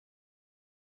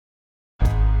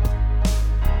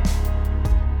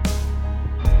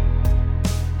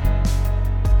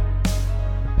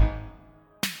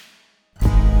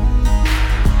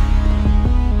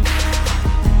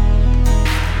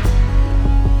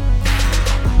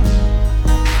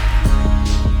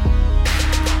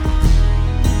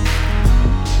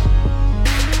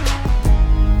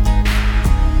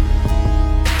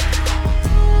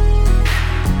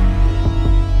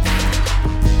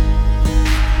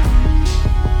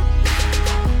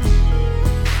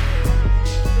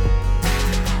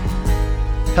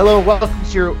Hello, welcome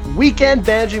to your Weekend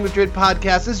Managing Madrid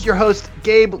podcast. This is your host,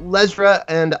 Gabe Lesra,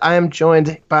 and I am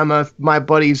joined by my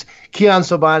buddies, Kian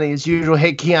Sobani, as usual.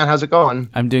 Hey, Kian, how's it going?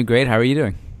 I'm doing great. How are you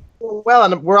doing?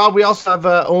 Well, and we also have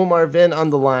Omar Vin on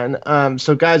the line.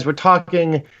 So, guys, we're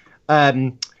talking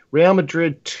Real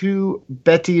Madrid 2,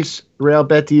 Real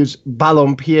Betis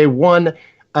Balompié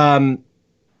 1.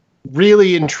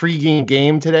 Really intriguing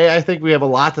game today. I think we have a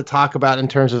lot to talk about in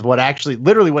terms of what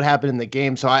happened in the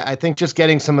game. So I think just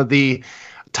getting some of the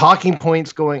talking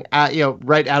points going at,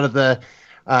 right out of the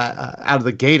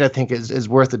gate, I think is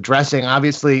worth addressing.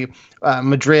 Obviously,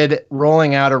 Madrid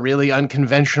rolling out a really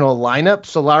unconventional lineup.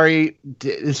 Solari,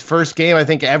 his first game, I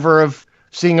think, ever of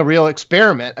seeing a real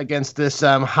experiment against this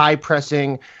high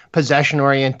pressing, possession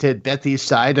oriented Betis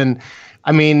side. And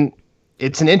I mean,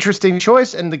 it's an interesting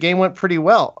choice, and the game went pretty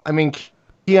well. I mean,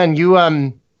 Kian, you,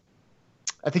 I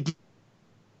think you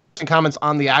have comments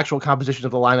on the actual composition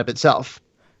of the lineup itself.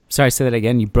 Sorry, say that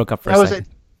again. You broke up for a second.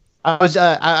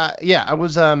 I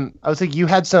was thinking you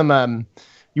had some,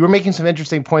 you were making some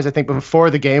interesting points, I think,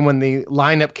 before the game when the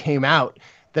lineup came out,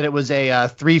 that it was a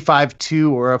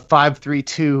 3-5-2 or a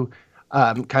 5-3-2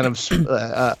 kind of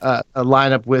a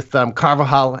lineup with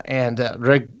Carvajal and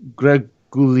Reguilón.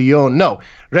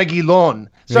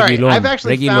 Sorry, I've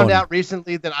actually found out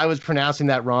recently that I was pronouncing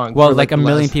that wrong. Well, like a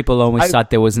million people always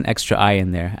thought there was an extra I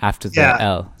in there after the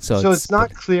L. So it's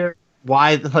not clear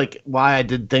why I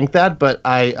did think that, but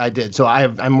I did. So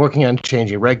I'm working on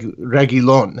changing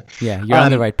Reguilón. Yeah, you're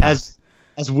on the right path.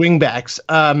 As wingbacks.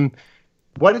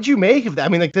 What did you make of that? I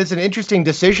mean, that's an interesting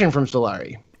decision from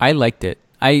Solari. I liked it.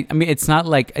 I mean, it's not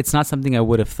something I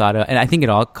would have thought of, and I think it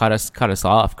all caught us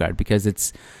all off guard because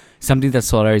it's something that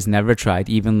Solari's never tried.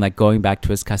 Even like going back to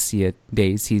his Castilla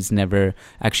days, he's never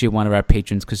actually, one of our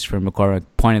patrons, Christopher McCormick,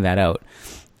 pointed that out.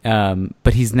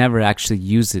 But he's never actually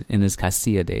used it in his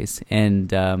Castilla days,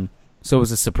 and so it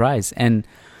was a surprise. And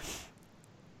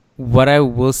what I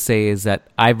will say is that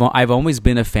I've always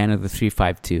been a fan of the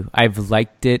 3-5-2. I've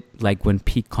liked it, like when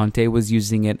Pete Conte was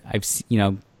using it.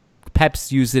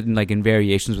 Pep's used it in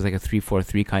variations with like a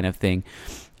 3-4-3 kind of thing.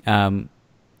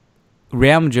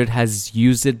 Real Madrid has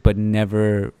used it, but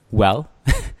never well,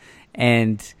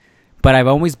 but I've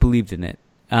always believed in it.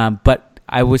 But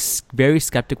I was very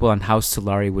skeptical on how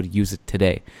Solari would use it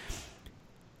today.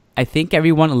 I think a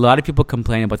lot of people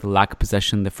complain about the lack of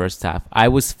possession in the first half. I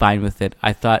was fine with it.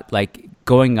 I thought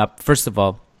going up. First of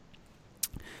all,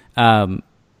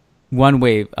 one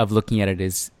way of looking at it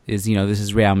is this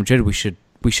is Real Madrid.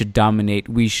 We should dominate.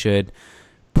 We should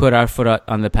put our foot out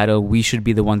on the pedal. We should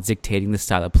be the ones dictating the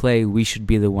style of play. We should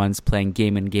be the ones playing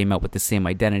game in, game out with the same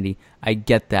identity. I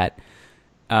get that.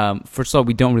 First of all,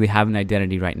 we don't really have an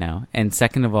identity right now. And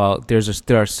second of all,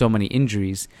 there are so many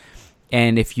injuries.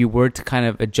 And if you were to kind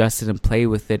of adjust it and play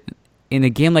with it, in a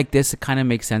game like this, it kind of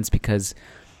makes sense because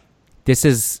this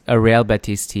is a Real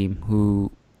Betis team who,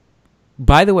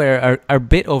 by the way, are a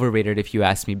bit overrated if you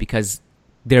ask me, because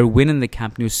their win in the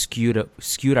Camp Nou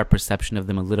skewed our perception of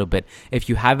them a little bit. If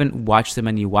you haven't watched them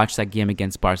and you watched that game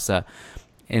against Barca,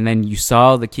 and then you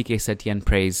saw the Quique Setién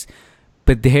praise,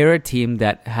 but they're a team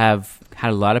that have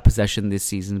had a lot of possession this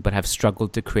season, but have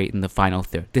struggled to create in the final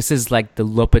third. This is like the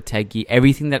Lopetegui,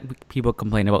 everything that people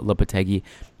complain about Lopetegui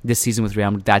this season with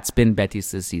Real Madrid, that's been Betis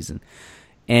this season.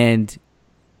 And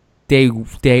they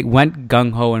went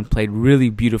gung-ho and played really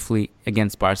beautifully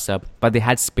against Barca, but they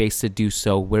had space to do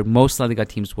so where most La Liga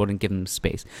teams wouldn't give them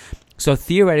space. So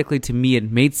theoretically, to me, it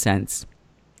made sense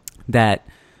that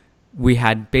we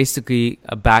had basically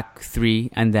a back three,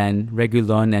 and then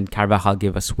Reguilón and Carvajal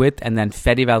give us width, and then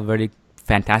Fede Valverde,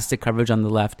 fantastic coverage on the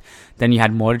left. Then you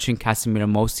had Modric and Casemiro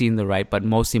mostly in the right, but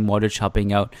mostly Modric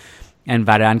helping out, and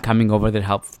Varane coming over that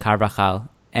helped Carvajal.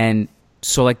 And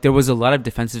so there was a lot of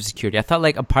defensive security. I thought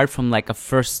apart from the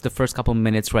first couple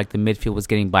minutes where the midfield was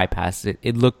getting bypassed,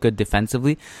 it looked good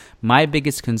defensively. My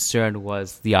biggest concern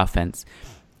was the offense.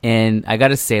 And I got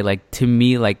to say, to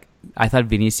me, I thought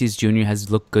Vinicius Jr. has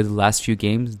looked good the last few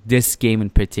games. This game in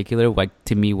particular,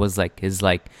 to me, was his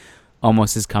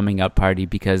almost his coming out party,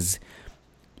 because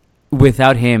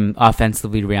without him,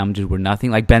 offensively, Real Madrid were nothing.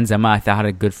 Benzema, I thought, had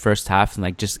a good first half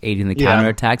and just aiding the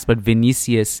counterattacks. But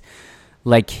Vinicius,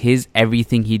 his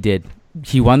everything he did,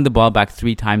 he won the ball back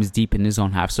 3 times deep in his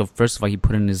own half. So first of all, he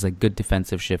put in his good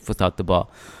defensive shift without the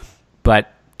ball.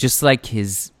 But just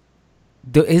his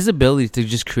ability to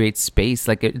just create space,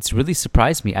 it's really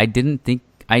surprised me. I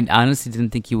honestly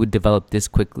didn't think he would develop this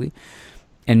quickly.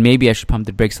 And maybe I should pump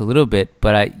the brakes a little bit,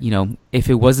 but if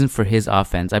it wasn't for his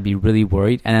offense, I'd be really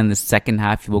worried. And then the second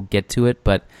half, we'll get to it,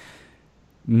 but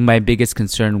my biggest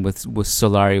concern with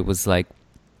Solari was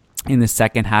in the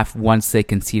second half, once they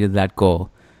conceded that goal,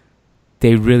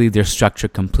 their structure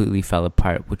completely fell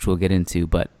apart, which we'll get into.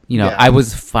 But, Yeah. I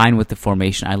was fine with the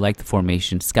formation. I liked the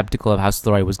formation. Skeptical of how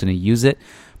Solari was going to use it,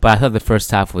 but I thought the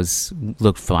first half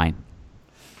looked fine.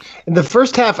 In the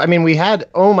first half, I mean, we had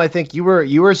I think you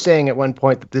were saying at one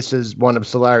point that this is one of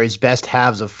Solari's best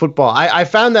halves of football. I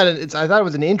found that I thought it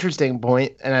was an interesting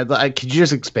point, and could you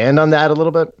just expand on that a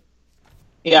little bit?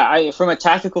 Yeah, from a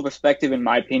tactical perspective, in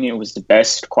my opinion, it was the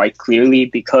best quite clearly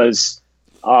because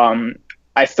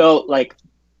I felt like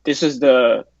this was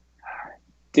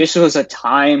a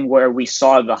time where we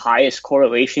saw the highest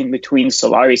correlation between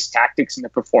Solari's tactics and the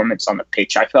performance on the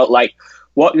pitch. I felt like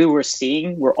what we were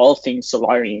seeing were all things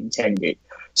Solari intended.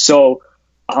 So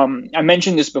I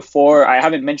mentioned this before. I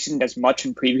haven't mentioned it as much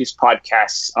in previous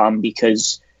podcasts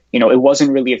because, it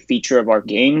wasn't really a feature of our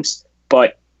games.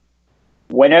 But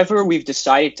whenever we've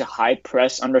decided to high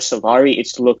press under Solari,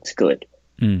 it's looked good.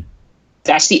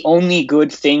 That's the only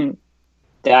good tactical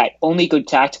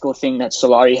thing that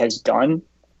Solari has done.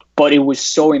 But it was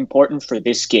so important for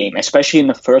this game, especially in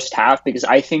the first half, because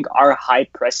I think our high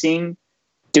pressing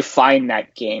defined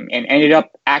that game and ended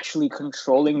up actually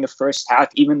controlling the first half,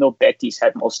 even though Betis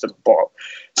had most of the ball.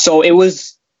 So it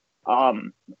was,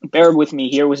 bear with me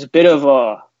here, it was a bit of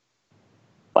a,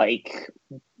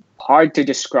 hard to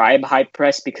describe high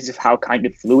press because of how kind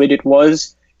of fluid it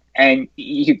was. And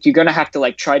you're going to have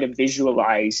to try to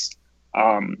visualize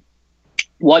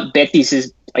what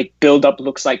Betis's build up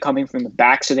looks like coming from the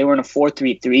back. So they were in a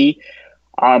 4-3-3.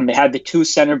 They had the two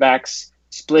center backs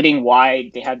splitting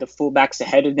wide. They had the fullbacks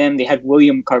ahead of them. They had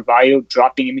William Carvalho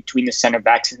dropping in between the center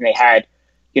backs, and they had,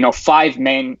 5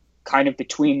 men kind of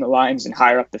between the lines and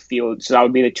higher up the field. So that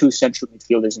would be the 2 central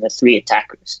midfielders and the 3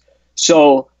 attackers.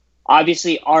 So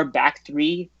obviously our back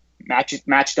 3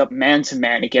 matched up man to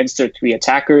man against their 3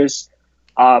 attackers.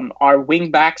 Our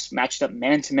wing backs matched up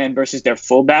man to man versus their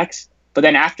fullbacks. But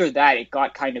then after that, it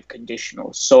got kind of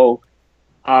conditional. So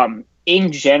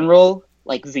in general,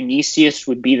 Vinicius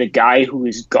would be the guy who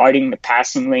is guarding the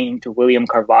passing lane to William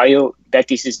Carvalho,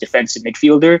 Betis' defensive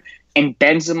midfielder. And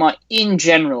Benzema, in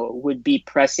general, would be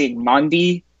pressing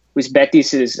Mandi, who's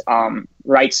Betis'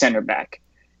 right center back.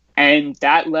 And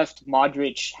that left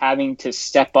Modric having to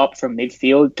step up from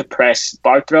midfield to press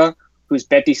Bartra, who's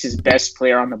Betis' best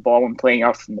player on the ball when playing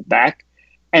out from the back.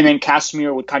 And then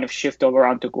Casemiro would kind of shift over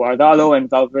onto Guardado, and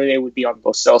Valverde would be on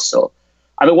Lo Celso.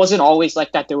 It wasn't always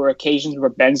like that. There were occasions where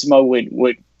Benzema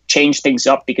would change things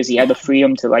up because he had the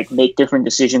freedom to make different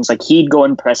decisions. He'd go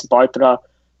and press Bartra,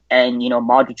 and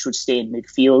Modric would stay in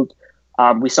midfield.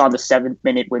 We saw in the 7th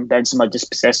minute when Benzema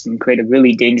dispossessed and created a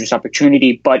really dangerous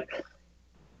opportunity. But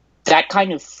that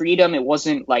kind of freedom, it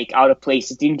wasn't out of place.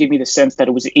 It didn't give me the sense that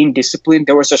it was indisciplined.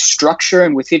 There was a structure,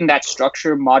 and within that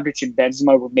structure, Modric and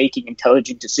Benzema were making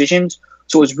intelligent decisions.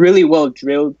 So it was really well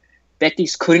drilled.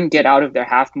 Betis couldn't get out of their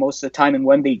half most of the time, and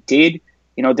when they did,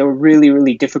 there were really,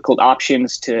 really difficult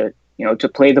options to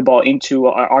play the ball into.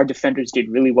 Our defenders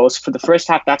did really well. So for the first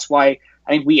half, that's why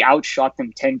I think we outshot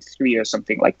them 10-3 or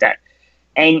something like that.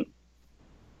 And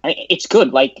it's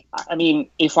good.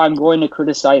 If I'm going to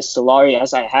criticize Solari,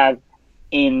 as I have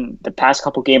in the past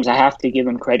couple games, I have to give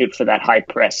him credit for that high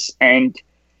press. And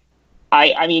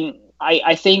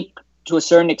I think to a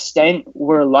certain extent,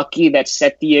 we're lucky that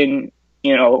Setien,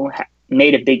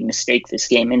 made a big mistake this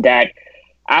game, in that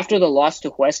after the loss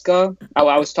to Huesca,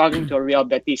 I was talking to a Real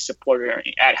Betis supporter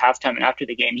at halftime and after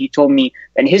the game. He told me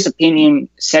that in his opinion,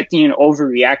 Setien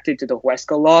overreacted to the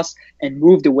Huesca loss and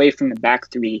moved away from the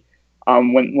back 3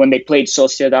 when they played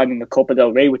Sociedad in the Copa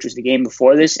del Rey, which was the game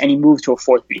before this, and he moved to a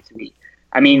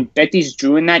 4-3-3. Betis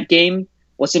drew in that game.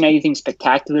 Wasn't anything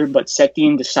spectacular, but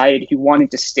Setien decided he wanted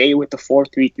to stay with the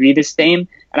 4-3-3 this game,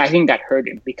 and I think that hurt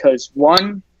him because,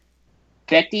 one,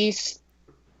 Betis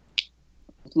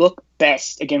look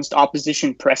best against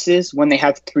opposition presses when they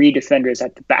have 3 defenders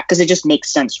at the back, because it just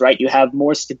makes sense, right? You have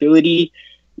more stability.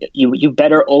 You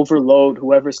better overload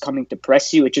whoever's coming to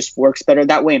press you. It just works better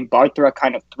that way, and Bartra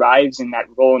kind of thrives in that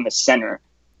role in the center.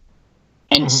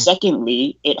 And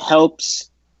secondly, it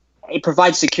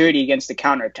provides security against the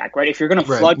counterattack, right? If you're going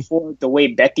to flood forward the way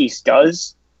Betis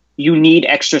does, you need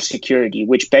extra security,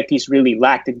 which Betis really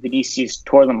lacked, and Vinicius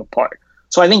tore them apart.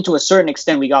 So I think to a certain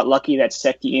extent, we got lucky that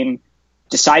Setien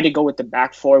decided to go with the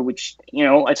back 4, which,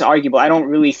 it's arguable. I don't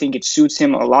really think it suits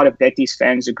him. A lot of Betis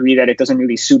fans agree that it doesn't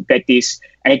really suit Betis,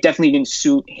 and it definitely didn't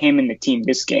suit him and the team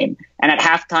this game. And at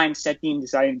halftime, Setien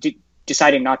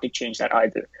decided not to change that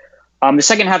either. The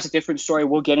second half's a different story.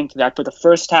 We'll get into that. But the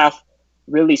first half,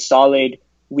 really solid.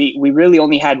 We really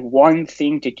only had one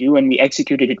thing to do, and we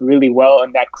executed it really well,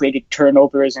 and that created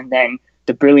turnovers, and then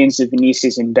the brilliance of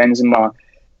Vinicius and Benzema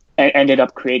ended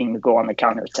up creating the goal on the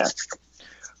counterattack.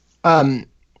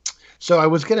 So I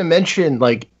was going to mention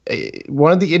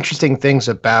one of the interesting things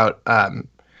about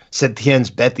Setien's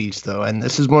Betis, though, and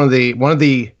this is one of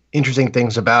the interesting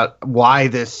things about why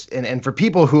this and for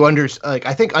people who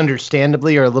I think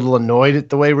understandably are a little annoyed at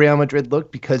the way Real Madrid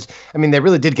looked, because I mean they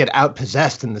really did get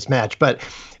outpossessed in this match, but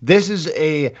this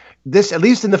at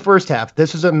least in the first half,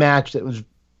 this is a match that was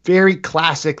very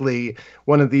classically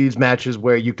one of these matches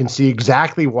where you can see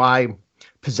exactly why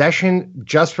possession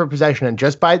just for possession and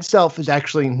just by itself is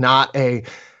actually not a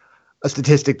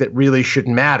statistic that really should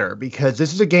matter, because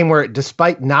this is a game where,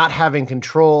 despite not having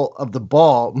control of the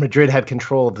ball, Madrid had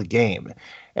control of the game.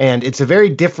 And it's a very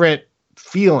different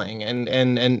feeling. And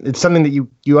it's something that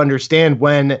you understand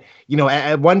when,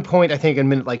 at one point, I think in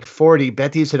minute 40,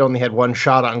 Betis had only had one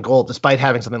shot on goal, despite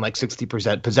having something like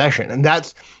 60% possession. And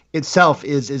that's itself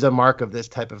is a mark of this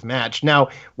type of match. Now,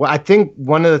 I think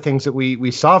one of the things that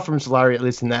we saw from Solari, at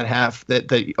least in that half,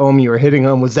 that you were hitting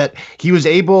on, was that he was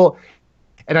able.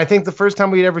 And I think the first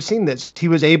time we'd ever seen this, he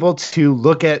was able to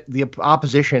look at the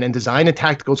opposition and design a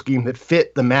tactical scheme that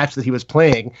fit the match that he was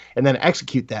playing and then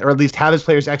execute that, or at least have his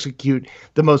players execute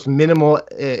the most minimal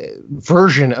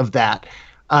version of that.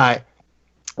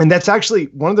 And that's actually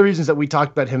one of the reasons that we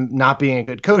talked about him not being a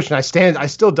good coach. And I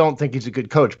still don't think he's a good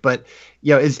coach, but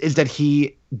is that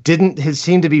he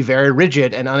seemed to be very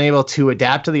rigid and unable to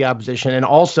adapt to the opposition, and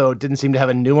also didn't seem to have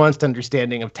a nuanced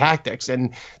understanding of tactics.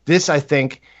 And this, I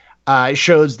think,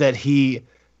 shows that he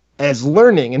is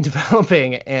learning and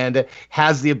developing and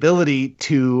has the ability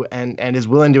to and is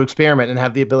willing to experiment and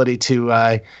have the ability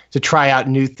to try out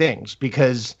new things,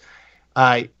 because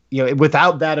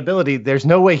without that ability, there's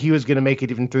no way he was going to make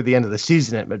it even through the end of the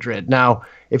season at Madrid. Now,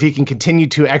 if he can continue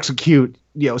to execute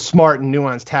smart and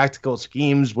nuanced tactical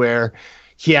schemes where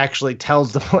he actually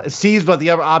sees what the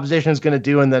other opposition is going to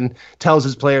do and then tells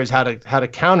his players how to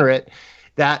counter it,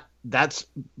 that's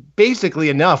basically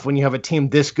enough. When you have a team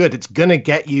this good, it's going to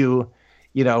get you,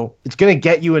 it's going to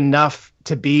get you enough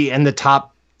to be in the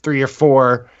top 3 or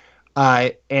 4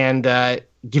 and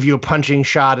give you a punching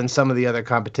shot in some of the other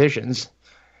competitions.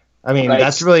 I mean,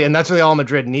 that's really all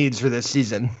Madrid needs for this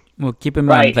season. Well, keep in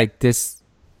mind, this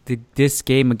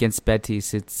game against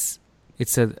Betis,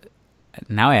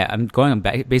 I'm going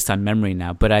back based on memory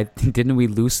now, but didn't we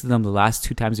lose to them the last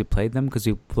 2 times we played them, because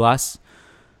we lost.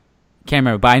 Can't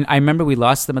remember, but I remember we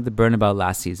lost them at the Bernabeu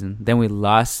last season. Then we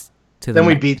lost to them.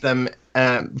 Then we beat them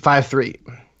 5-3.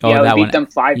 Yeah, we beat them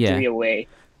 5-3 away.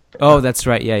 Oh, that's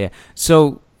right. Yeah.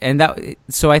 So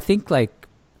I think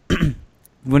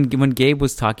when Gabe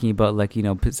was talking about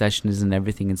possession and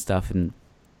everything and stuff and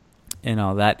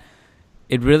all that,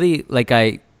 it really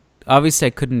I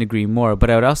couldn't agree more.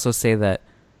 But I would also say that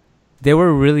they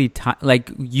were really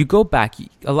you go back,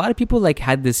 a lot of people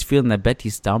had this feeling that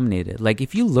Betis dominated.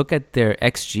 If you look at their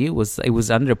XG, it was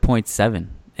under 0.7,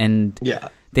 and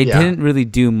they didn't really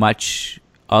do much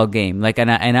all game.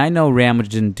 And I know Real Madrid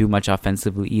didn't do much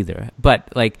offensively either, but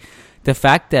the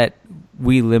fact that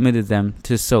we limited them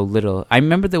to so little. I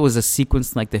remember there was a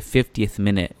sequence in the 50th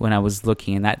minute when I was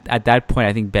looking, and at that point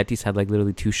I think Betis had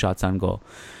literally 2 shots on goal.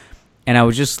 And I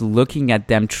was just looking at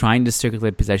them trying to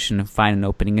circulate possession and find an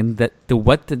opening. And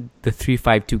what the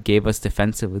 3-5-2 gave us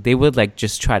defensively, they would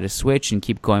just try to switch and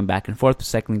keep going back and forth,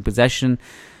 cycling possession.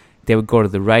 They would go to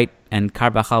the right, and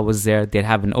Carvajal was there. They'd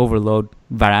have an overload.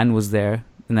 Varane was there.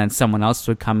 And then someone else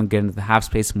would come and get into the half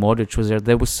space. Modric was there.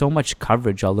 There was so much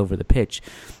coverage all over the pitch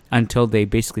until they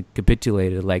basically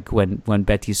capitulated, when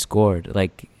Betis scored.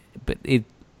 But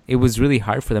it was really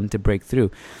hard for them to break through.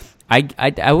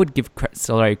 I would give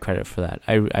Solari credit for that.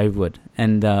 I would.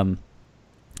 And,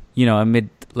 amid,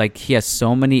 he has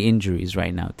so many injuries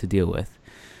right now to deal with,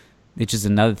 which is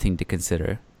another thing to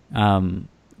consider. I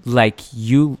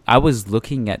was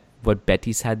looking at what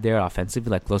Betis had there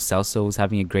offensively. Lo Celso was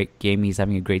having a great game. He's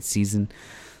having a great season.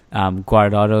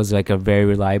 Guardado's a very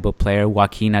reliable player.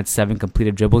 Joaquin had 7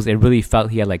 completed dribbles. It really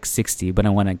felt he had 60,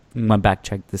 but when I went back,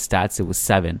 checked the stats, it was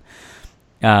 7.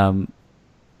 And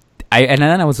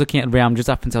then I was looking at Real Madrid's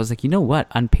offense. I was like, you know what?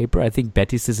 On paper, I think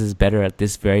Betis is better at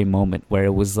this very moment, where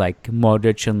it was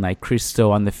Modric and Cristo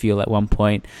on the field at one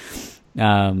point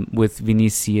with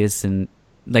Vinicius, and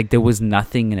there was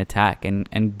nothing in attack, and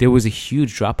there was a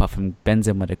huge drop off from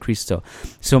Benzema to Cristo.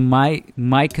 So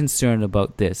my concern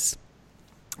about this,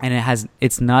 and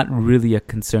it's not really a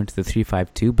concern to the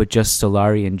 3-5-2, but just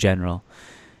Solari in general,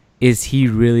 is he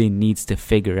really needs to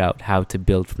figure out how to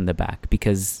build from the back,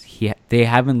 because they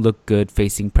haven't looked good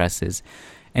facing presses.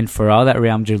 And for all that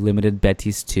Real Madrid limited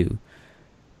Betis too,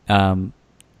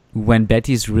 when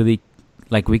Betis really,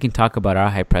 we can talk about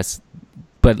our high press,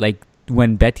 but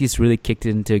when Betis really kicked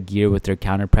it into gear with their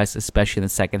counter press, especially in the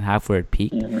second half where it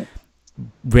peaked,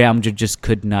 Real Madrid just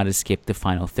could not escape the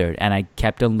final third. And I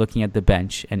kept on looking at the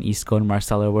bench, and Isco and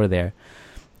Marcelo were there.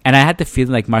 And I had the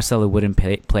feeling like Marcelo wouldn't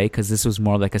play because this was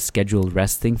more like a scheduled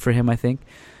rest thing for him, I think.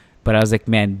 But I was like,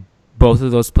 man, both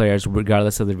of those players,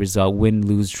 regardless of the result, win,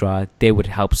 lose, draw, they would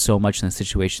help so much in the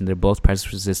situation. They're both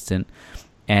press resistant,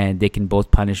 and they can both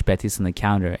punish Betis on the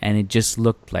counter. And it just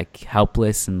looked like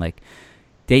helpless, and like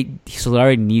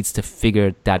Solari needs to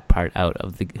figure that part out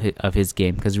of his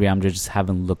game, because Real Madrid just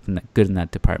haven't looked good in that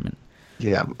department.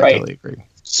 Yeah, I totally agree.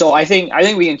 So I think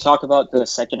we can talk about the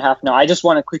second half now. I just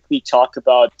want to quickly talk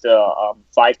about the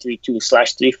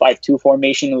 5-3-2/3-5-2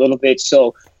 formation a little bit.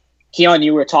 So, Keon,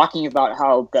 you were talking about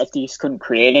how Betis couldn't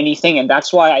create anything, and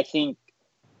that's why I think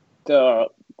the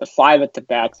 5 at the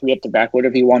back, 3 at the back,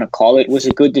 whatever you want to call it, was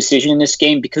a good decision in this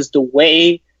game, because the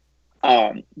way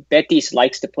Betis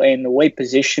likes to play and the way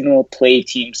positional play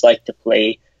teams like to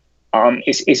play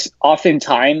is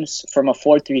oftentimes from a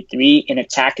 4-3-3 in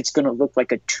attack, it's going to look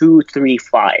like a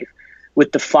 2-3-5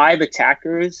 with the 5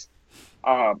 attackers,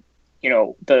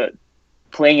 the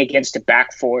playing against a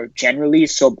back 4 generally.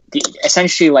 So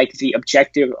essentially, like, the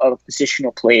objective of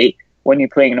positional play when you're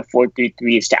playing in a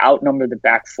 4-3-3 is to outnumber the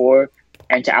back 4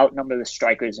 and to outnumber the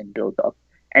strikers and build up.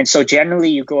 And so generally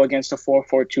you go against a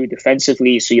 4-4-2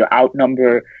 defensively, so you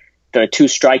outnumber the 2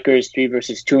 strikers 3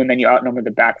 versus 2, and then you outnumber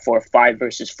the back 4 5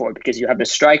 versus 4, because you have the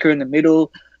striker in the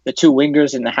middle, the 2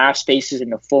 wingers in the half spaces,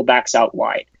 and the fullbacks out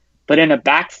wide. But in a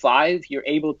back 5, you're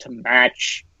able to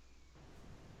match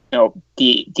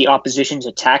the opposition's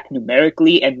attack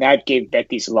numerically, and that gave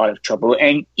Betis a lot of trouble.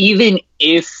 And even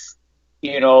if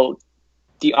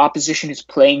the opposition is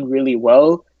playing really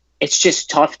well, it's just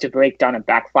tough to break down a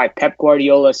back 5. Pep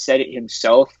Guardiola said it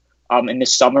himself in the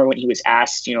summer when he was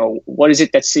asked, what is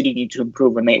it that City need to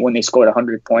improve when they scored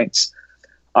 100 points,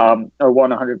 or won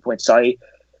 100 points, sorry.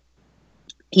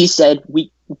 He said,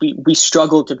 we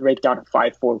struggle to break down a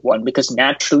 5-4-1 because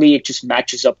naturally it just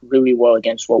matches up really well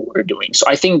against what we're doing. So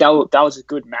I think that was a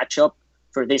good matchup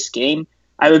for this game.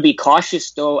 I would be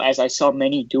cautious, though, as I saw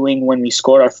many doing when we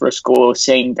scored our first goal,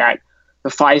 saying that the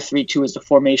 5-3-2 is the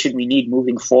formation we need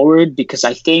moving forward, because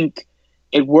I think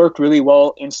it worked really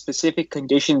well in specific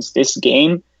conditions this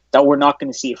game that we're not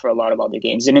going to see for a lot of other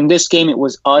games. And in this game, it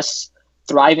was us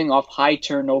thriving off high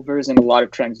turnovers and a lot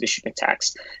of transition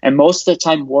attacks. And most of the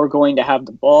time, we're going to have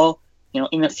the ball.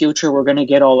 In the future, we're going to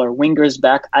get all our wingers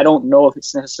back. I don't know if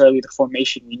it's necessarily the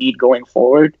formation we need going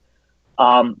forward,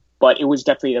 but it was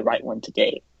definitely the right one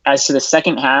today. As to the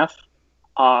second half,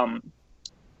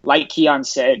 like Keon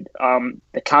said,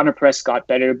 the counter press got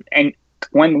better. And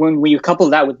when we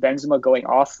coupled that with Benzema going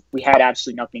off, we had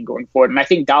absolutely nothing going forward. And I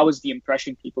think that was the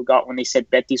impression people got when they said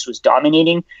Betis was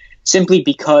dominating, simply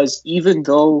because even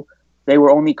though they were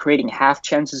only creating half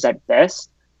chances at best,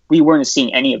 we weren't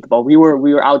seeing any of the ball. We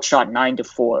were outshot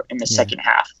 9-4 in the second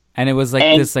half. And it was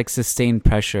this sustained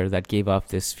pressure that gave off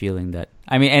this feeling that,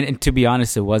 and to be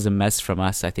honest, it was a mess from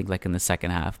us, I think, like in the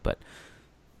second half, but.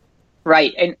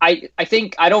 Right. And I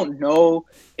think, I don't know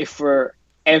if we're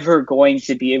ever going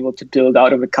to be able to build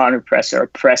out of a counter press or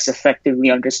press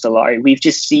effectively under Solari. We've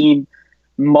just seen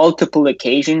multiple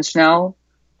occasions now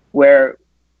where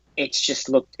it's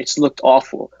looked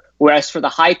awful. Whereas for the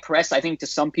high press, I think to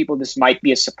some people this might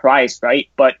be a surprise, right?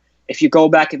 But if you go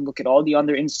back and look at all the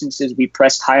other instances we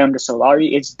pressed high under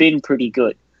Solari, it's been pretty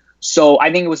good. So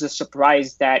I think it was a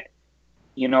surprise that,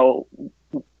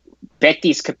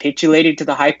 Betis capitulated to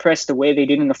the high press the way they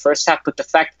did in the first half, but the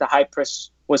fact that the high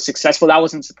press was successful, that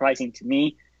wasn't surprising to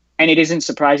me. And it isn't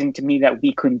surprising to me that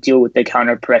we couldn't deal with the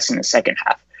counter press in the second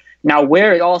half. Now,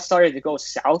 where it all started to go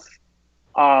south,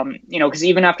 because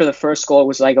even after the first goal, it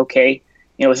was like, okay,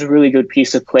 it was a really good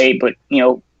piece of play, but,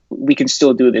 we can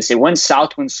still do this. It went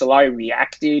south when Solari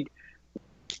reacted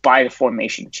by the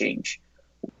formation change.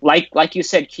 Like you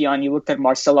said, Keon, you looked at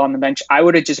Marcelo on the bench. I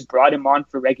would have just brought him on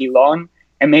for Reguilon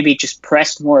and maybe just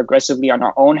pressed more aggressively on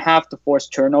our own half to force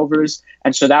turnovers.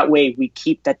 And so that way we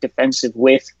keep that defensive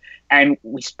width and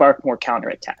we spark more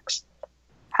counterattacks.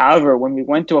 However, when we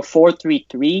went to a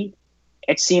 4-3-3,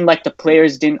 it seemed like the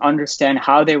players didn't understand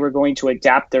how they were going to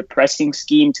adapt their pressing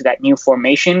scheme to that new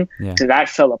formation. Yeah. So that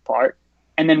fell apart.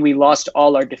 And then we lost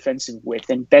all our defensive width.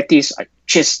 And Betis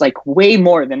just like way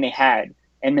more than they had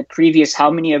in the previous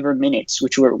how many ever minutes,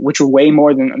 which were way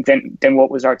more than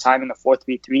what was our time in the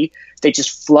 4-3-3, they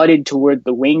just flooded toward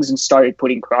the wings and started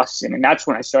putting crosses in. And that's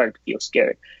when I started to feel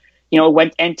scared. It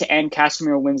went end-to-end.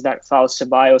 Casemiro wins that foul.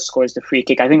 Ceballos scores the free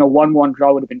kick. I think a 1-1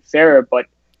 draw would have been fairer, but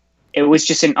it was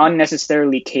just an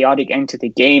unnecessarily chaotic end to the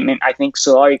game. And I think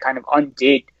Solari kind of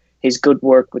undid his good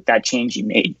work with that change he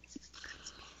made.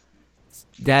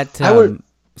 that. I would.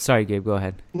 Sorry, Gabe. Go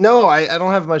ahead. No, I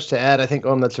don't have much to add. I think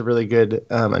that's a really good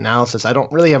analysis. I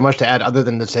don't really have much to add other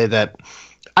than to say that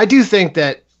I do think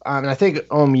that, and I think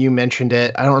you mentioned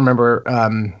it. I don't remember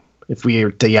if we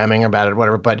were DMing about it or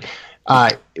whatever, but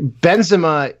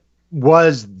Benzema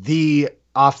was the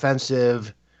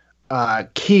offensive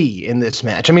key in this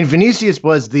match. I mean, Vinicius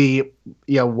was the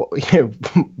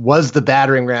was the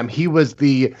battering ram. He was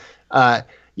the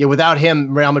without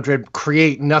him, Real Madrid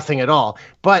create nothing at all.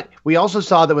 But we also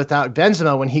saw that without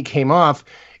Benzema, when he came off,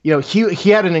 he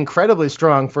had an incredibly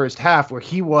strong first half where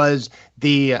he was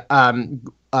the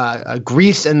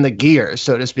grease in the gear,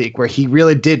 so to speak, where he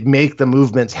really did make the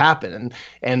movements happen.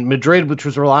 And Madrid, which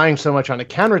was relying so much on a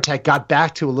counterattack, got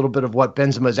back to a little bit of what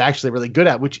Benzema is actually really good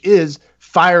at, which is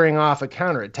firing off a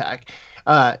counterattack.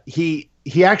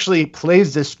 He actually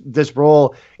plays this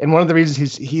role, and one of the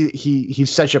reasons he's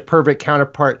such a perfect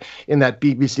counterpart in that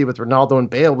BBC with Ronaldo and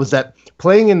Bale was that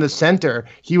playing in the center,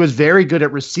 he was very good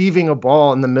at receiving a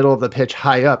ball in the middle of the pitch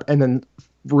high up and then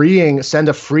send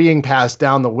a freeing pass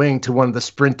down the wing to one of the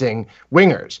sprinting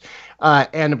wingers.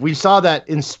 And we saw that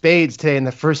in spades today in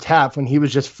the first half when he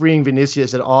was just freeing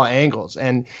Vinicius at all angles.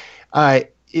 And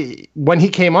when he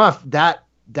came off, that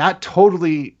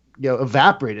totally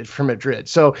evaporated from Madrid.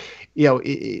 So,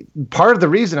 part of the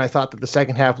reason I thought that the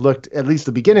second half looked, at least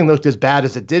the beginning, looked as bad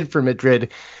as it did for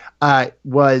Madrid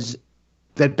was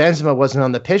that Benzema wasn't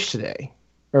on the pitch today,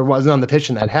 or wasn't on the pitch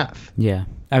in that half. Yeah.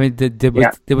 I mean,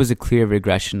 there was a clear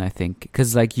regression, I think,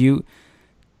 because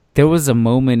there was a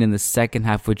moment in the second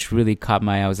half which really caught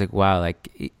my eye. I was like, wow,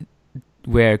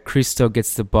 where Cristo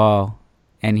gets the ball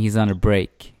and he's on a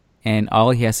break, and all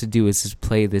he has to do is just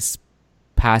play this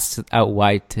pass out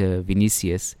wide to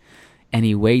Vinicius, and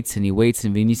he waits and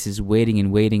Vinicius is waiting,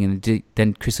 and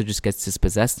then Cristo just gets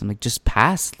dispossessed. I'm like, just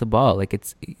pass the ball.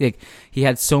 He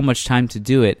had so much time to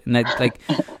do it, and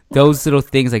those little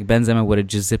things, like Benzema would have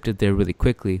just zipped it there really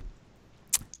quickly.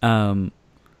 I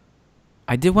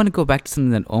did want to go back to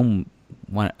something that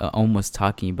Om was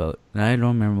talking about, and I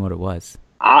don't remember what it was.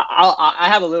 I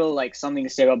have a little something to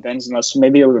say about Benzema, so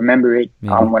maybe you'll remember it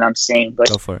when I'm saying. But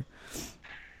go for it.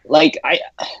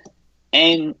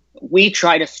 And we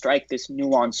try to strike this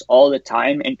nuance all the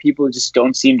time, and people just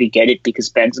don't seem to get it because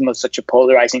Benzema is such a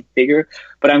polarizing figure.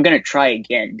 But I'm going to try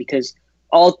again, because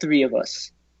all three of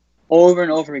us, over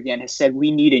and over again, has said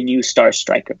we need a new star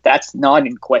striker. That's not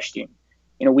in question.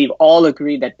 We've all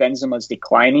agreed that Benzema is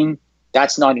declining.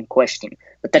 That's not in question.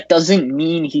 But that doesn't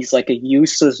mean he's like a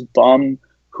useless bum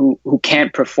who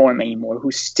can't perform anymore,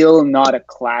 who's still not a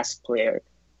class player.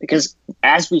 Because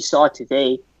as we saw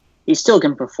today, he still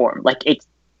can perform.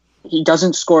 He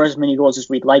doesn't score as many goals as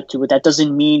we'd like to, but that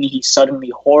doesn't mean he's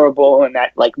suddenly horrible and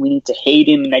that we need to hate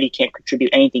him and that he can't contribute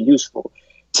anything useful.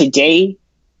 Today,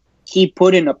 he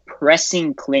put in a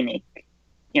pressing clinic.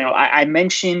 I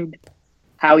mentioned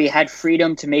how he had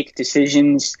freedom to make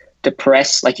decisions, to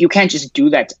press. You can't just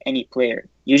do that to any player.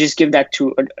 You just give that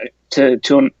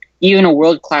to even a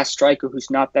world-class striker who's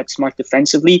not that smart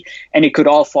defensively, and it could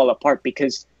all fall apart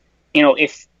because,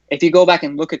 if you go back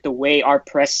and look at the way our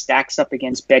press stacks up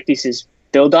against Betis's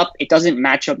build-up, it doesn't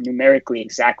match up numerically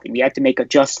exactly. We had to make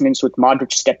adjustments with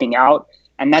Modric stepping out,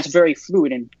 and that's very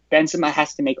fluid. And Benzema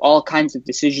has to make all kinds of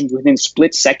decisions within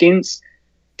split seconds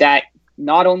that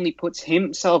not only puts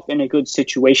himself in a good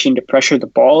situation to pressure the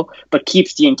ball, but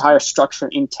keeps the entire structure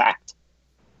intact.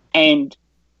 And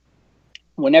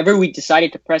whenever we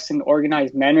decided to press in an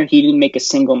organized manner, he didn't make a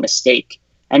single mistake.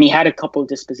 And he had a couple of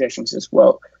dispossessions as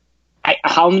well.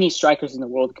 How many strikers in the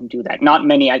world can do that? Not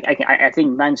many. I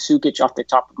think Mandzukic off the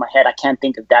top of my head, I can't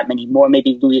think of that many more.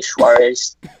 Maybe Luis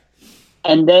Suarez.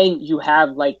 And then you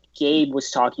have, Gabe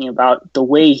was talking about, the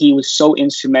way he was so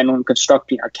instrumental in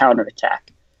constructing our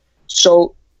counterattack.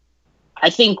 So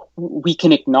I think we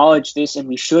can acknowledge this, and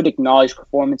we should acknowledge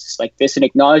performances like this and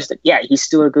acknowledge that, yeah, he's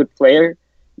still a good player.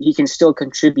 He can still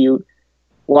contribute,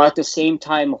 while at the same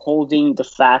time holding the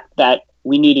fact that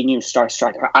we need a new star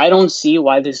striker. I don't see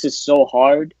why this is so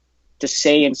hard to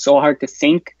say and so hard to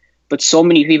think, but so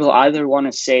many people either want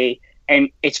to say, and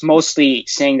it's mostly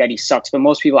saying that he sucks, but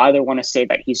most people either want to say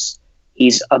that he's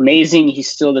amazing,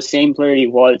 he's still the same player he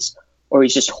was, or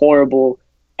he's just horrible,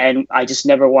 and I just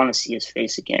never want to see his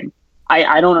face again.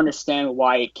 I don't understand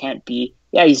why it can't be,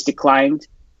 yeah, he's declined,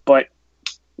 but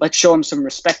let's show him some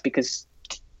respect, because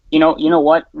you know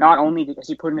what? Not only does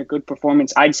he put in a good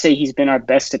performance, I'd say he's been our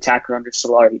best attacker under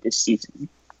Solari this season.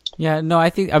 Yeah, no, I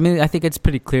think it's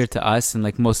pretty clear to us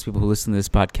and most people who listen to this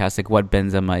podcast, what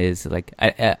Benzema is.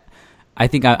 I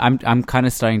think I'm kind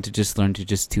of starting to just learn to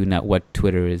just tune out what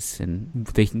Twitter is and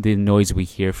the noise we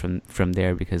hear from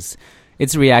there, because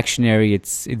it's reactionary.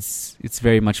 It's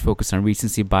very much focused on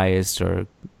recency bias or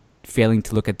failing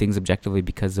to look at things objectively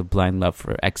because of blind love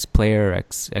for X player,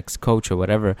 X coach, or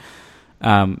whatever.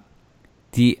 When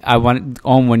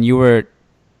you were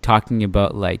talking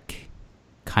about like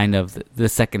kind of the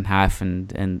second half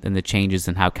and the changes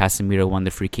and how Casemiro won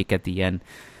the free kick at the end,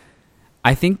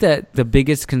 I think that the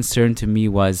biggest concern to me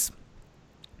was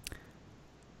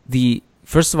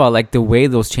first of all, like the way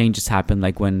those changes happened,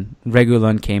 like when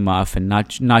Reguilon came off and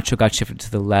Nacho got shifted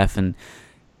to the left, and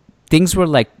things were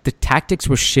like the tactics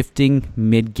were shifting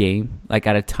mid-game, like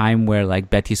at a time where like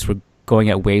Betis were going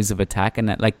at waves of attack, and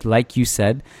that, like you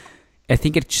said, I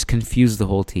think it just confused the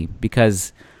whole team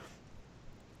because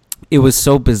it was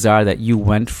so bizarre that you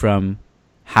went from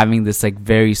having this like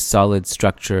very solid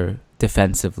structure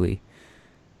defensively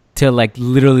to like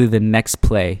literally the next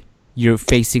play you're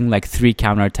facing like 3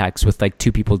 counterattacks with like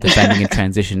 2 people defending in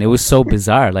transition. It was so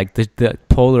bizarre, like the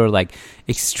polar like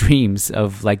extremes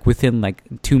of like within like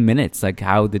 2 minutes, like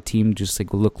how the team just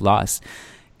like looked lost.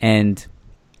 And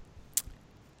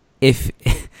if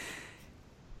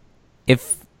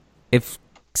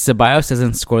Ceballos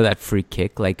doesn't score that free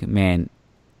kick, like, man,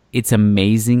 it's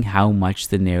amazing how much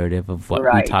the narrative of what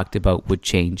we talked about would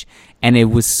change. And it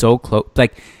was so close.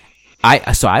 Like,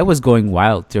 I was going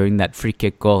wild during that free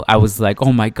kick goal. I was like,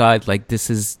 oh my God, like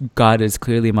God is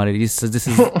clearly Madridista. This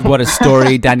is what a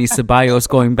story. Dani Ceballos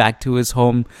going back to his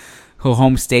home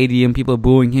stadium, people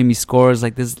booing him. He scores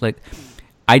like this. Like,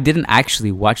 I didn't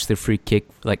actually watch the free kick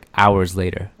like hours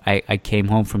later. I came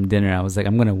home from dinner. I was like,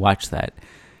 I'm going to watch that.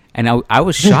 And I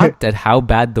was shocked at how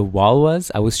bad the wall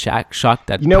was. I was shocked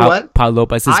at Pau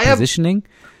Lopez's positioning.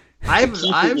 I have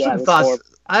some thoughts.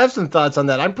 I have some thoughts on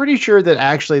that. I'm pretty sure that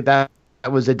actually that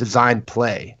was a designed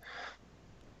play.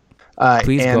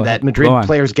 And that Madrid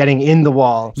players getting in the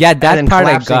wall, that part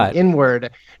I got inward,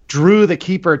 drew the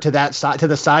keeper to that side, to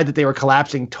the side that they were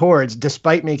collapsing towards,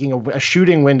 despite making a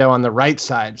shooting window on the right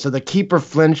side. So the keeper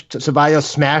flinched. Ceballos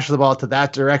smashed the ball to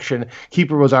that direction.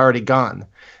 Keeper was already gone.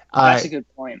 That's a good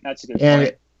point.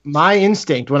 And my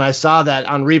instinct when I saw that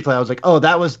on replay, I was like, "Oh,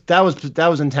 that was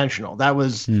intentional. That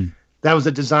was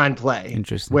a design play."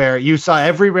 Interesting. Where you saw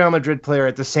every Real Madrid player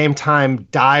at the same time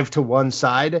dive to one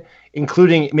side,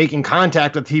 including making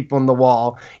contact with people in the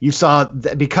wall. You saw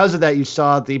because of that, you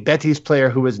saw the Betis player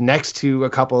who was next to a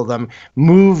couple of them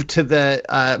move to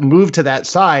that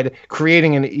side,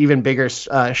 creating an even bigger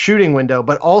shooting window,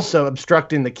 but also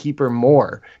obstructing the keeper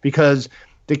more because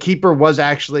the keeper was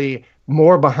actually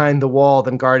more behind the wall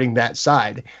than guarding that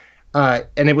side.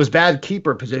 And it was bad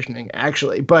keeper positioning,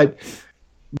 actually. But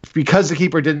because the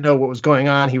keeper didn't know what was going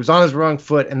on, he was on his wrong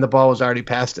foot and the ball was already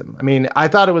past him. I mean, I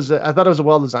thought it was a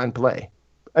well-designed play.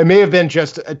 It may have been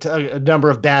just a number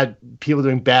of bad people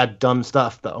doing bad, dumb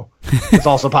stuff, though. It's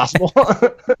also possible.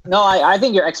 No, I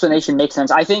think your explanation makes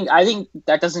sense. I think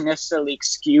that doesn't necessarily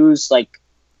excuse like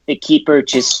the keeper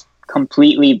just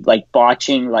completely like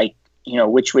botching like, you know,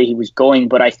 which way he was going.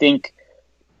 But I think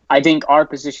our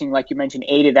positioning, like you mentioned,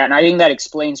 aided that. And I think that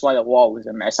explains why the wall was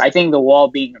a mess. I think the wall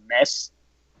being a mess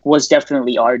was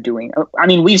definitely our doing. I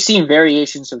mean, we've seen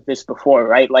variations of this before,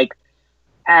 right? Like,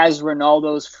 as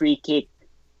Ronaldo's free kick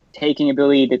taking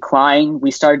ability declined, we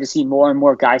started to see more and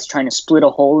more guys trying to split a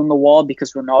hole in the wall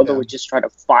because Ronaldo would just try to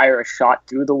fire a shot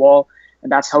through the wall.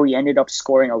 And that's how he ended up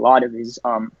scoring a lot of his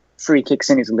free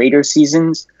kicks in his later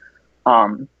seasons.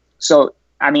 So,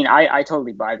 I mean, I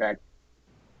totally buy that.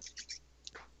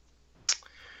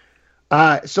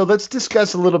 So let's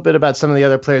discuss a little bit about some of the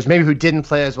other players, maybe who didn't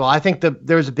play as well. I think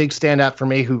there was a big standout for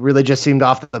me who really just seemed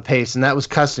off the pace, and that was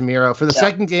Casemiro. For the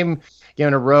second game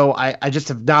in a row, I just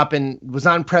was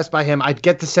not impressed by him. I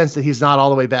get the sense that he's not all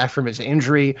the way back from his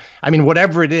injury. I mean,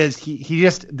 whatever it is, he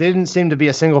just didn't seem to be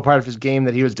a single part of his game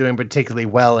that he was doing particularly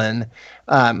well in,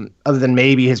 other than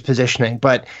maybe his positioning.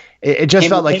 But it just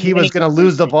felt like he was going to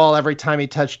lose the ball every time he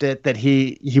touched it, that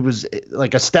he was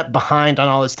like a step behind on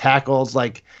all his tackles.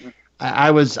 Like,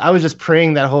 I was just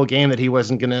praying that whole game that he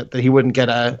wouldn't get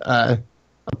a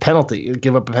penalty,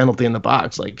 give up a penalty in the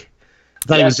box. Like, I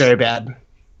thought he was very bad.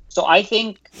 So I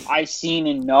think I've seen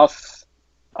enough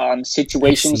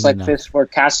situations like this where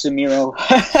Casemiro.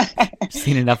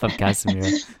 Seen enough of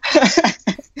Casemiro.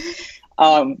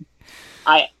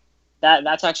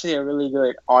 That's actually a really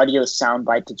good audio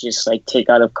soundbite to just like take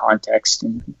out of context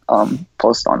and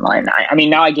post online. I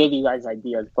mean, now I gave you guys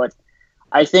ideas, but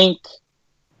I think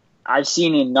I've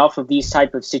seen enough of these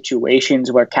type of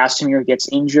situations where Casemiro gets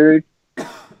injured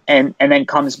and then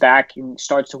comes back and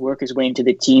starts to work his way into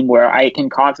the team, where I can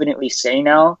confidently say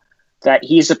now that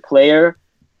he's a player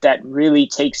that really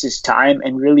takes his time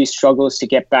and really struggles to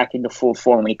get back into full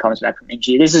form when he comes back from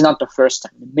injury. This is not the first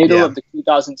time. The middle of the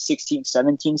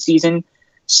 2016-17 season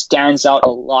stands out a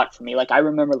lot for me. Like, I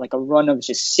remember like a run of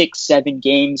just 6-7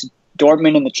 games,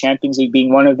 Dortmund in the Champions League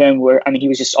being one of them, where, I mean, he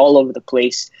was just all over the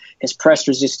place. His press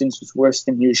resistance was worse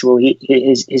than usual.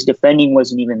 His defending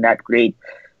wasn't even that great.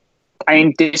 I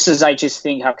mean, this is, I just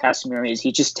think, how Casemiro is.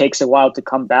 He just takes a while to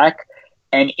come back.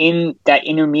 And in that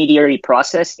intermediary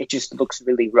process, it just looks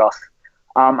really rough.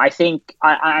 I think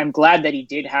I'm glad that he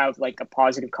did have like a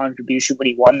positive contribution when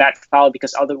he won that foul,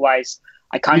 because otherwise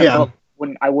I kind of felt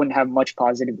I wouldn't have much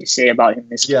positive to say about him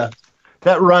this game.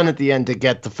 That run at the end to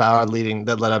get the foul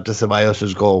that led up to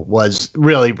Ceballos' goal was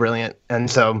really brilliant. And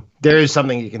so there is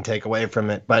something you can take away from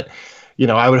it. But, you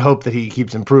know, I would hope that he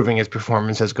keeps improving his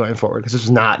performances going forward, because this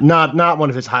is not one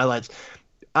of his highlights.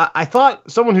 I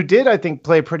thought someone who did, I think,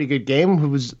 play a pretty good game, who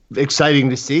was exciting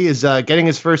to see, is getting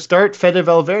his first start, Fede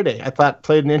Valverde. I thought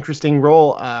played an interesting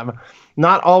role.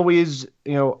 Not always,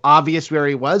 you know, obvious where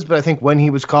he was, but I think when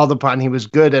he was called upon, he was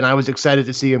good, and I was excited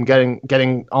to see him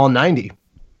getting all 90.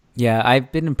 Yeah,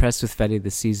 I've been impressed with Fede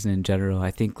this season in general.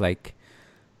 I think like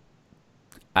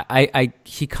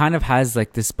he kind of has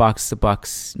like this box to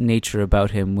box nature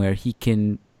about him, where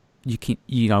on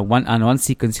one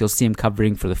sequence you'll see him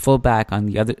covering for the fullback,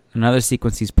 on another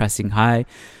sequence he's pressing high.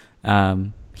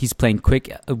 He's playing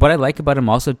quick. What I like about him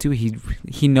also too,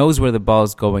 he knows where the ball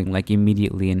is going like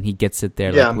immediately, and he gets it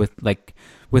there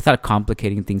without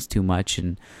complicating things too much,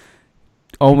 and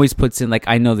always puts in, like,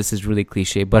 I know this is really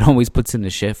cliche, but always puts in the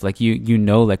shift. Like you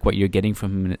know like what you're getting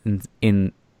from him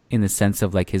in the sense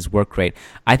of like his work rate.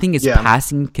 I think his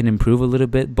passing can improve a little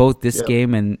bit, both this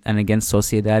game and against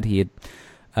Sociedad. He had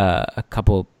a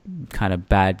couple kind of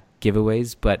bad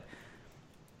giveaways, but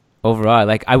overall,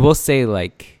 like, I will say,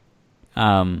 like,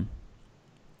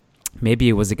 maybe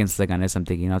it was against Leganes, I'm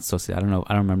thinking, not Sociedad. I don't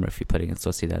remember if he played against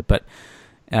Sociedad, but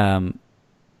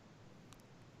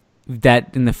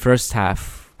that in the first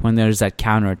half, when there's that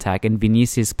counterattack and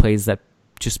Vinicius plays that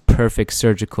just perfect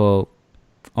surgical,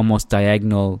 almost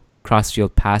diagonal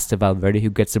crossfield pass to Valverde, who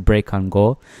gets a break on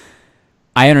goal.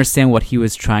 I understand what he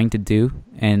was trying to do,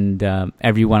 and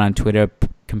everyone on Twitter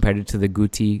compared it to the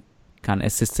Guti kind of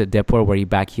assist to Depor where he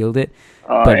backheeled it.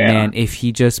 Man, if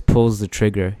he just pulls the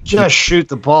trigger, shoot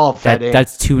the ball,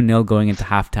 that's 2-0 going into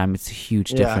halftime. It's a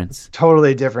huge difference.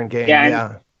 Totally different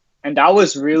game. And that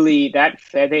was really, that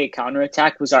Fede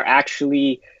counterattack was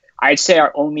I'd say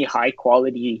our only high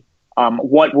quality,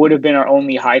 what would have been our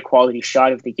only high quality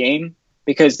shot of the game,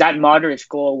 because that Modric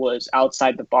goal was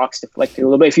outside the box, deflected a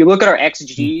little bit. If you look at our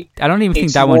XG, I don't even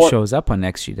think that one shows up on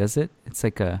XG, does it? It's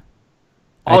like I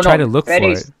try to look for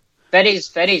it.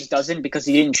 Fede's doesn't, because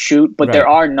he didn't shoot, but there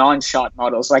are non-shot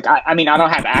models. Like, I mean, I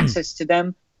don't have access to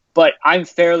them, but I'm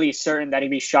fairly certain that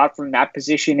if he shot from that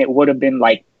position, it would have been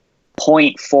like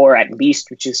 0.4 at least,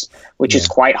 which is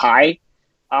quite high.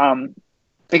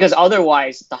 Because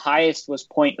otherwise, the highest was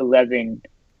 0.11.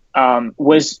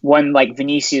 Was when like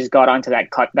Vinicius got onto that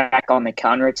cutback on the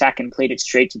counterattack and played it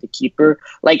straight to the keeper.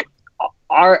 Like,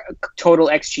 our total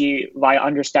XG via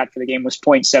understat for the game was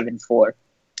 0.74.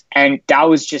 And that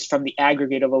was just from the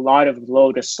aggregate of a lot of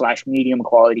low to / medium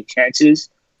quality chances.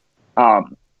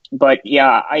 But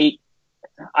yeah, I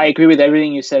agree with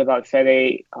everything you said about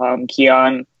Fede,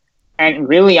 Kian. And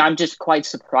really, I'm just quite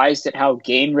surprised at how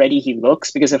game ready he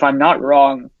looks, because if I'm not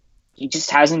wrong, he just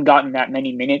hasn't gotten that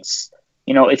many minutes.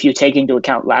 You know, if you take into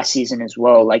account last season as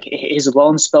well, like his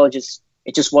loan spell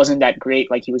it just wasn't that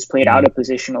great. Like, he was played out of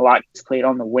position a lot. He was played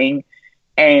on the wing,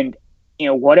 and you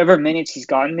know, whatever minutes he's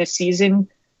gotten this season,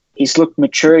 he's looked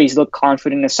mature. He's looked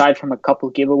confident. Aside from a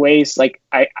couple giveaways, like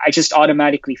I just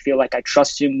automatically feel like I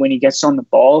trust him when he gets on the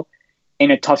ball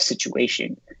in a tough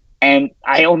situation. And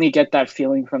I only get that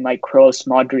feeling from like Kroos,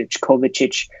 Modric,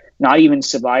 Kovacic, not even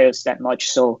Ceballos that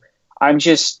much. So I'm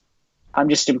just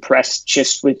impressed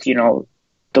just with, you know,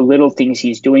 the little things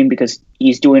he's doing, because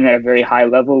he's doing it at a very high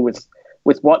level with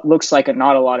what looks like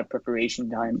not a lot of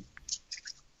preparation time.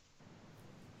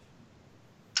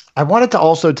 I wanted to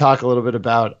also talk a little bit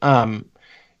about, I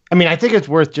mean, I think it's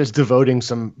worth just devoting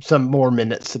some more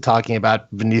minutes to talking about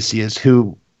Vinicius,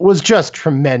 who was just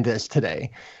tremendous today.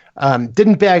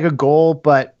 Didn't bag a goal,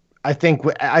 but I think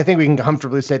we can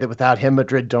comfortably say that without him,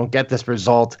 Madrid don't get this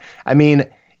result. I mean,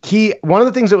 one of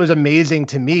the things that was amazing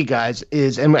to me, guys,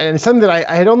 is, and something that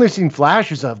I had only seen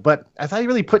flashes of, but I thought he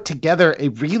really put together a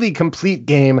really complete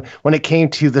game when it came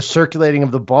to the circulating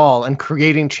of the ball and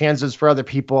creating chances for other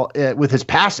people with his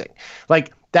passing.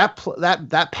 Like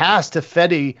that pass to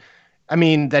Fede, I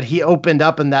mean, that he opened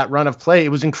up in that run of play, it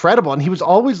was incredible. And he was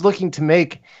always looking to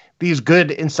make these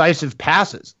good incisive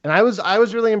passes. And I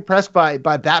was really impressed by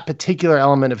that particular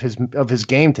element of his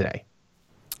game today.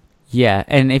 Yeah,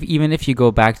 and even if you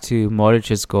go back to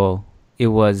Modric's goal, it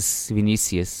was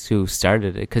Vinicius who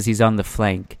started it because he's on the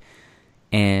flank,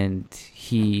 and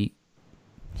he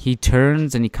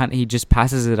turns and he just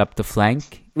passes it up the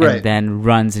flank and then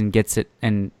runs and gets it.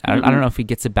 And I don't know if he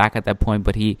gets it back at that point,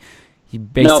 but he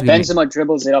basically Benzema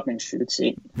dribbles it up and shoots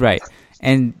it. Right,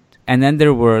 and then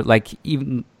there were like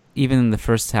even in the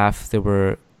first half it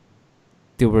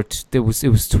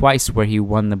was twice where he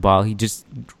won the ball. He just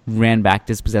ran back,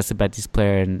 dispossessed a Betis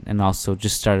player, and also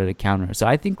just started a counter. So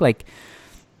I think like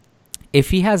if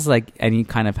he has like any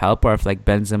kind of help, or if like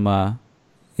Benzema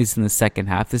is in the second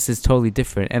half, this is totally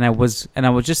different. And I was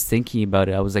just thinking about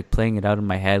it. I was like playing it out in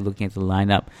my head, looking at the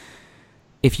lineup.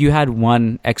 If you had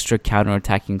one extra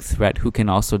counter-attacking threat who can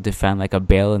also defend like a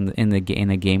Bale in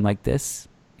a game like this,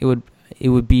 it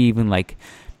would be even like,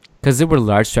 because there were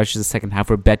large stretches of the second half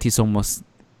where Betis almost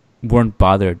weren't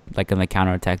bothered like on the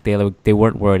counter-attack. They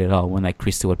weren't worried at all when like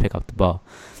Cristo would pick up the ball.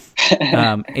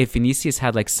 If Vinicius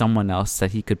had like someone else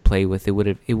that he could play with, it would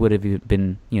have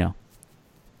been, you know,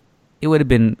 it would have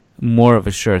been more of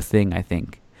a sure thing, I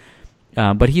think.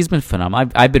 But he's been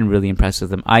phenomenal. I've been really impressed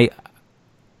with him.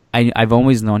 I've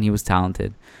always known he was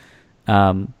talented.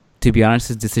 To be honest,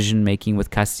 his decision making with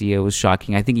Castilla was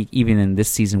shocking. I think even in this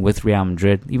season with Real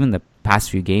Madrid, even the past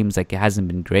few games, like it hasn't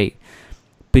been great.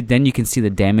 But then you can see the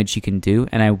damage he can do,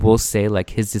 and I will say like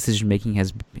his decision making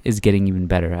is getting even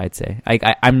better. I'd say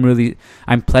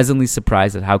I'm pleasantly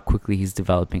surprised at how quickly he's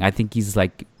developing. I think he's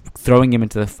like throwing him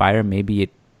into the fire. Maybe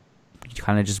it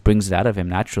kind of just brings it out of him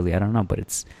naturally. I don't know,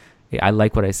 but I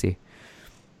like what I see.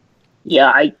 Yeah,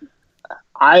 I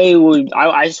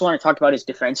just want to talk about his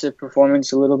defensive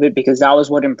performance a little bit, because that was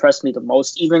what impressed me the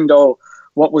most, even though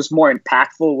what was more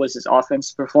impactful was his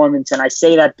offensive performance. And I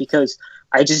say that because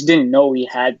I just didn't know he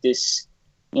had this,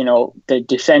 you know, the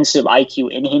defensive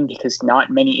IQ in him, because not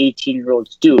many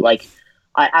 18-year-olds do. Like,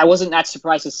 I wasn't that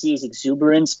surprised to see his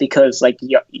exuberance, because like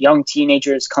young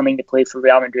teenagers coming to play for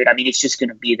Real Madrid, I mean, it's just going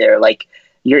to be there. Like,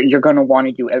 you're going to want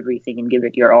to do everything and give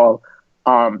it your all.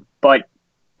 But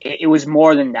it was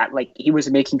more than that. Like, he was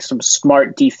making some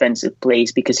smart defensive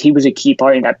plays, because he was a key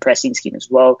part in that pressing scheme as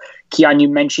well. Kian, you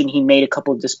mentioned he made a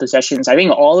couple of dispossessions. I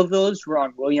think all of those were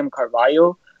on William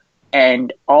Carvalho,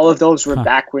 and all of those were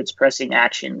backwards pressing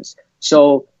actions.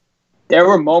 So there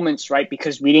were moments, right,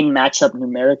 because we didn't match up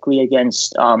numerically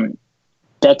against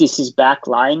Betis' back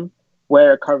line,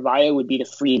 where Carvalho would be the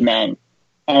free man.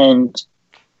 And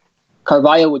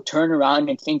Carvalho would turn around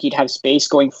and think he'd have space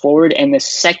going forward. And the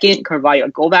second Carvalho,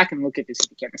 go back and look at this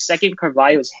again. The second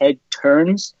Carvalho's head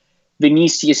turns,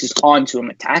 Vinicius is onto him,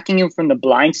 attacking him from the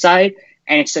blind side.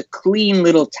 And it's a clean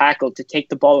little tackle to take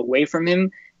the ball away from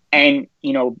him and,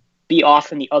 you know, be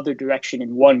off in the other direction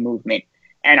in one movement.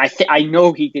 And I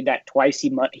know he did that twice. He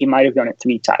might have done it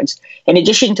 3 times. In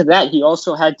addition to that, he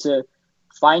also had to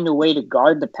find a way to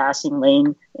guard the passing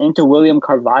lane into William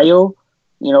Carvalho,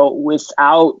 you know,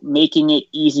 without making it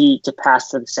easy to pass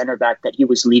to the center back that he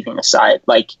was leaving aside.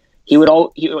 Like, he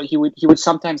would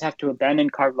sometimes have to abandon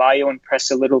Carvalho and press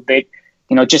a little bit,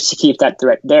 you know, just to keep that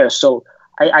threat there. So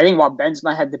I think while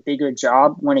Benzema had the bigger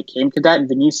job when it came to that, and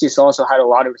Vinicius also had a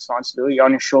lot of responsibility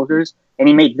on his shoulders, and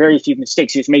he made very few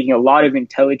mistakes. He was making a lot of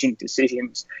intelligent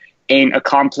decisions in a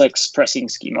complex pressing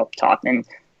scheme up top, and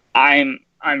I'm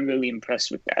really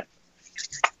impressed with that.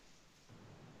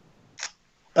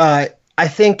 I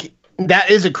think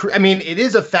that is it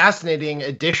is a fascinating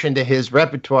addition to his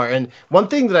repertoire. And one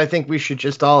thing that I think we should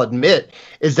just all admit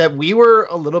is that we were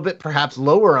a little bit perhaps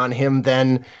lower on him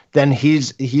than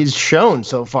he's shown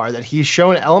so far, that he's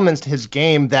shown elements to his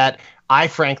game that I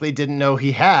frankly didn't know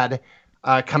he had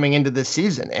coming into this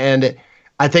season. And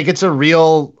I think it's a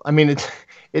real,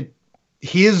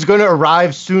 he is going to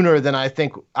arrive sooner than I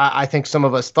think some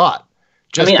of us thought,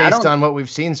 just based on what we've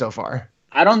seen so far.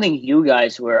 I don't think you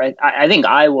guys were. I think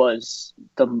I was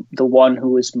the one who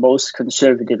was most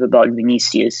conservative about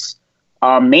Vinicius,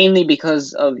 mainly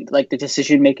because of like the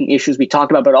decision-making issues we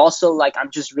talked about, but also like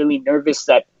I'm just really nervous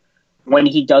that when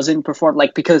he doesn't perform,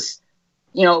 like, because,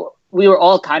 you know, we were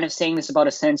all kind of saying this about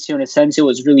Asensio, and Asensio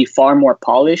was really far more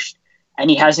polished, and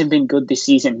he hasn't been good this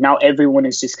season. Now everyone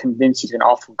is just convinced he's an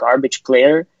awful garbage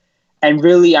player, and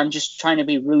really I'm just trying to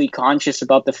be really conscious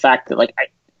about the fact that like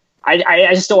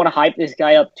I just don't want to hype this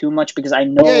guy up too much, because I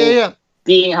know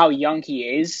being how young he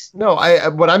is. No,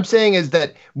 what I'm saying is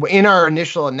that in our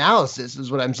initial analysis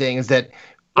is what I'm saying is that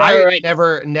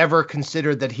never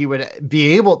considered that he would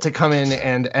be able to come in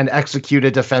and execute a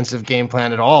defensive game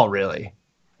plan at all, really.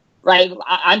 Right.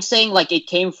 I'm saying like it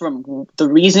came from the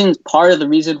reason, part of the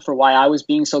reason for why I was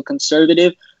being so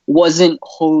conservative wasn't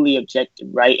wholly objective,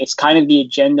 right? It's kind of the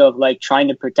agenda of like trying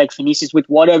to protect Vinicius with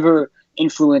whatever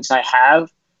influence I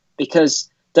have, because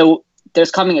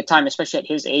there's coming a time, especially at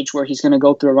his age, where he's going to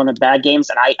go through a run of bad games,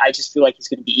 and I just feel like he's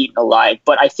going to be eaten alive.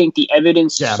 But I think the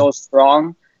evidence is so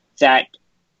strong that,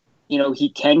 you know, he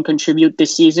can contribute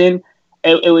this season.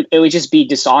 It would just be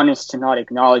dishonest to not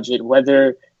acknowledge it,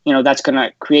 whether, you know, that's going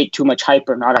to create too much hype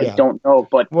or not. I don't know.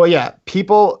 But well, yeah,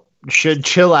 people should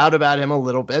chill out about him a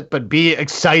little bit, but be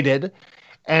excited.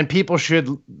 And people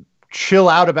should chill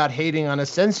out about hating on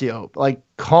Asensio. Like,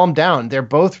 calm down. They're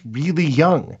both really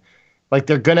young. Like,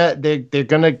 they're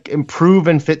gonna improve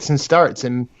in fits and starts.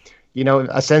 And, you know,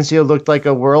 Asensio looked like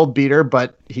a world beater,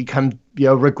 but he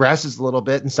regresses a little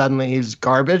bit and suddenly he's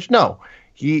garbage. No,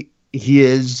 he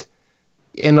is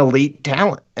an elite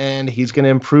talent, and he's going to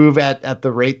improve at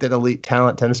the rate that elite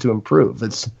talent tends to improve.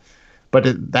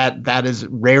 That is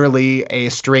rarely a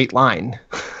straight line.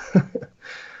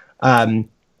 The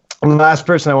last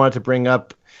person I wanted to bring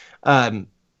up,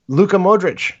 Luka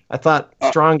Modric. I thought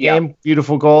strong game,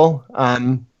 beautiful goal.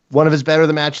 One of his better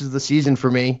the matches of the season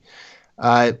for me.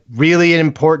 Really an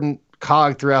important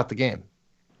cog throughout the game.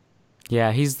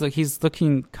 Yeah, he's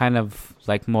looking kind of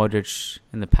like Modric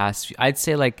in the past. I'd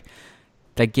say like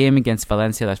that game against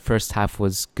Valencia, that first half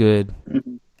was good.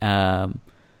 Mm-hmm.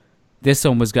 This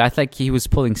one was good. I think he was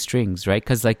pulling strings, right?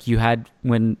 Because like you had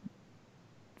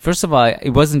first of all, it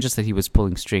wasn't just that he was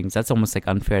pulling strings. That's almost like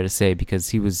unfair to say, because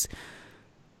he was,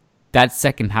 that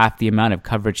second half, the amount of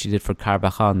coverage he did for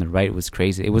Carvajal on the right was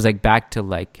crazy. It was like back to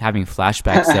like having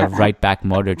flashbacks of right back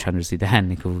Modric under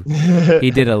Zidane.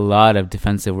 He did a lot of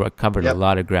defensive work, covered a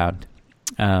lot of ground.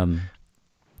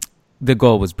 The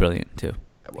goal was brilliant too.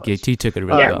 He took it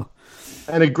really well.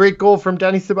 And a great goal from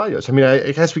Dani Ceballos. I mean,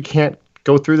 I guess we can't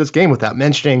go through this game without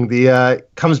mentioning the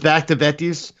comes back to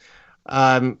Betis.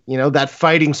 That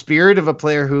fighting spirit of a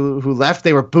player who left.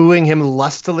 They were booing him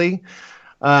lustily.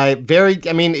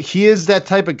 He is that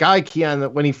type of guy, Kian,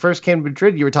 that when he first came to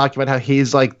Madrid, you were talking about how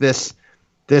he's like this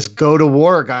go to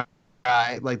war guy,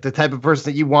 like the type of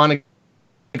person that you want to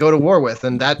go to war with.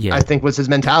 And that, I think, was his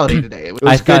mentality today. It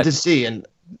was good to see, and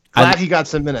glad he got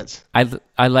some minutes.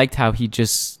 I liked how he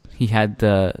had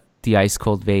the ice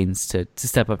cold veins to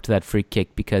step up to that free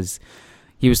kick, because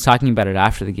he was talking about it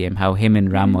after the game, how him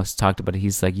and Ramos talked about it.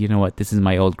 He's like, you know what, this is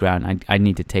my old ground. I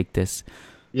need to take this.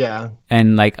 Yeah.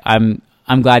 And like,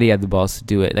 I'm glad he had the balls to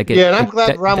do it. Like, and I'm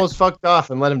glad Ramos fucked off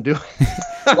and let him do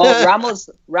it. Well,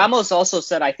 Ramos also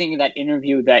said, I think in that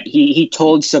interview, that he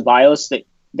told Ceballos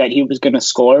that he was going to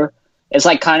score. It's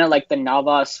like kind of like the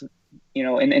Navas,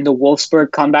 in the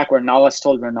Wolfsburg comeback where Navas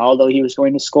told Ronaldo he was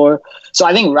going to score. So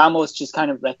I think Ramos just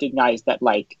kind of recognized that,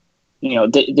 like,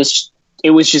 it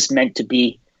was just meant to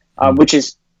be, which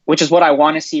is what I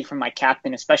want to see from my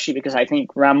captain, especially because I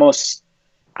think Ramos.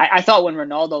 I thought when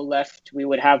Ronaldo left, we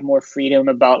would have more freedom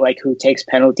about like who takes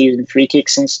penalties and free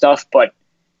kicks and stuff. But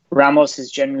Ramos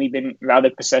has generally been rather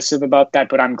possessive about that.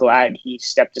 But I'm glad he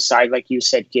stepped aside, like you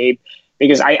said, Gabe,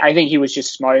 because I think he was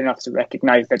just smart enough to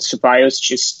recognize that Ceballos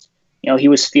just, he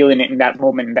was feeling it in that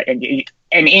moment.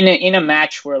 And in a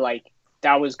match where like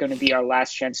that was going to be our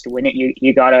last chance to win it,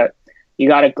 you gotta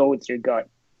go with your gut.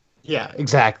 Yeah,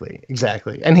 exactly.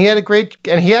 And he had a great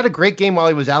game while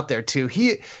he was out there too.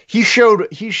 He showed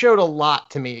a lot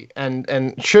to me,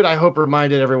 and should, I hope,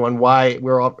 reminded everyone why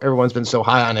everyone's been so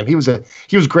high on him. He was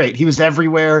great. He was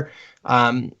everywhere.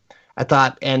 I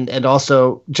thought, and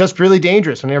also just really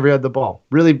dangerous whenever he had the ball.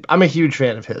 Really, I'm a huge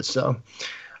fan of his. So,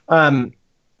 all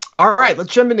right,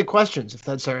 let's jump into questions if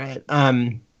that's all right.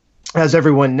 As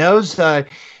everyone knows,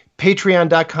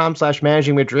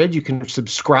 Patreon.com/Managing Madrid. You can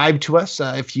subscribe to us.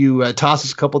 If you toss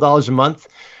us a couple dollars a month,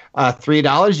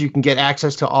 $3, you can get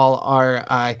access to all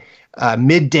our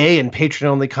midday and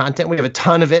patron-only content. We have a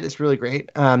ton of it. It's really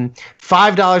great.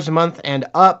 $5 a month and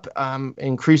up,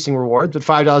 increasing rewards. But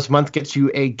 $5 a month gets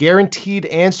you a guaranteed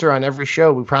answer on every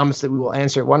show. We promise that we will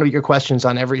answer one of your questions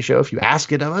on every show if you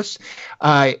ask it of us.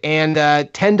 And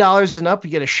 $10 and up,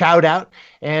 you get a shout-out.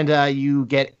 And you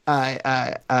get,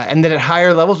 and then at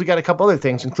higher levels, we got a couple other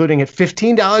things, including at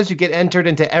 $15, you get entered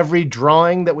into every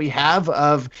drawing that we have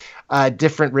of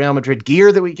different Real Madrid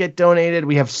gear that we get donated.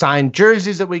 We have signed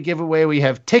jerseys that we give away. We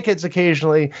have tickets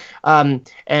occasionally, and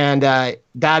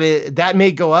that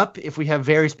may go up if we have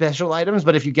very special items.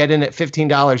 But if you get in at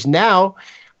 $15 now,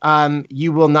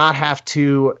 you will not have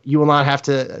to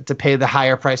pay the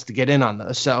higher price to get in on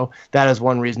those. So that is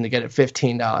one reason to get it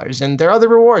 $15. And there are other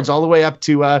rewards all the way up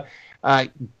to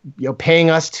paying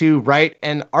us to write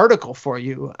an article for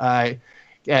you.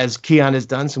 as Keon has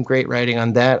done some great writing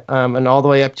on that, and all the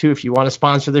way up to if you want to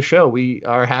sponsor the show, we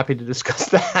are happy to discuss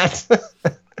that.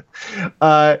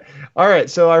 All right,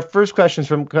 so our first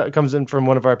question comes in from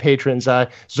one of our patrons.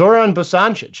 Zoran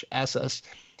Bosancic asks us,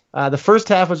 the first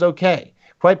half was okay,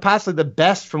 quite possibly the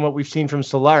best from what we've seen from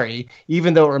Solari,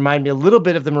 even though it reminded me a little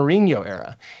bit of the Mourinho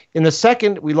era. In the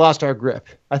second, we lost our grip.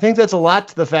 I think that's a lot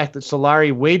to the fact that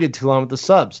Solari waited too long with the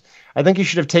subs. I think he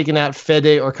should have taken out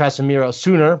Fede or Casemiro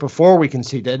sooner, before we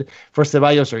conceded, for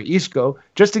Ceballos or Isco,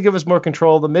 just to give us more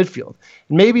control of the midfield.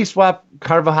 And maybe swap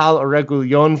Carvajal or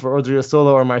Reguilon for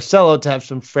Odriozola or Marcelo to have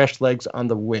some fresh legs on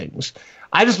the wings.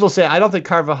 I just will say, I don't think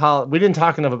Carvajal, we didn't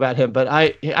talk enough about him, but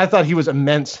I thought he was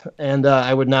immense, and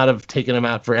I would not have taken him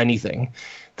out for anything.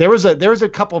 There was a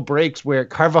couple breaks where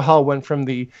Carvajal went from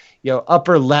the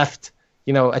upper left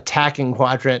attacking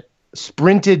quadrant,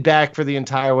 sprinted back for the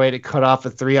entire way to cut off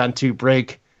a 3-on-2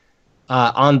 break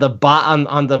on the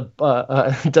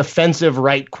defensive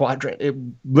right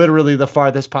quadrant. Literally the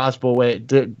farthest possible way,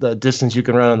 the distance you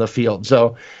can run on the field.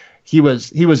 So he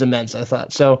was immense, I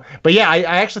thought. So, but yeah, I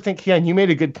actually think, Keon, you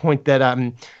made a good point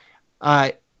that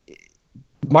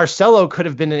Marcelo could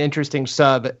have been an interesting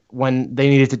sub when they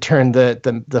needed to turn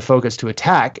the focus to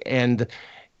attack, and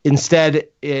instead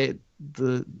the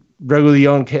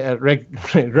Reguilon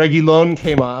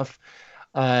came off,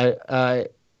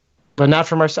 but not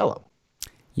for Marcelo.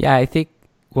 Yeah, I think.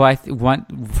 Well,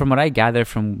 from what I gather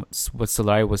from what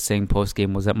Solari was saying post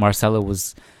game was that Marcelo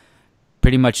was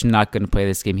pretty much not going to play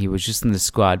this game. He was just in the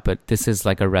squad, but this is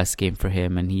like a rest game for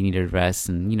him, and he needed rest,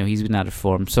 and he's been out of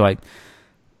form. So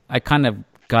I kind of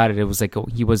got it. It was like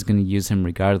he was going to use him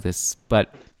regardless.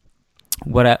 But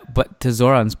to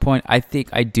Zoran's point, I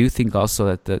do think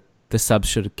also that the sub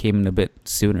should have came in a bit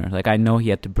sooner. Like, I know he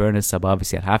had to burn a sub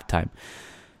obviously at halftime,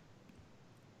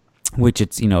 which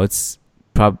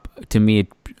to me,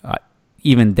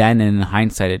 even then and in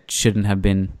hindsight, it shouldn't have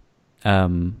been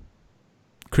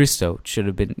Cristo. It should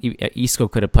have been Isco.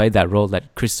 Could have played that role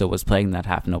that Cristo was playing that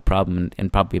half, no problem,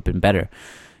 and probably been better.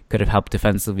 Could have helped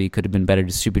defensively, could have been better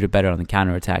distributor, better on the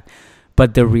counterattack.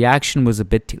 But the reaction was a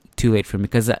bit too late for me,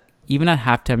 because even at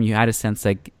halftime you had a sense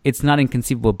like it's not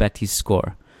inconceivable Betis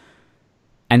score.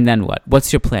 And then what?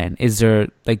 What's your plan? Is there,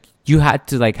 you had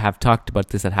to have talked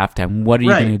about this at halftime. What are you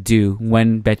going to do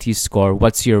when Betis score?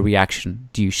 What's your reaction?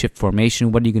 Do you shift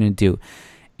formation? What are you going to do?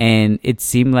 And it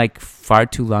seemed like far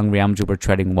too long Real Madrid were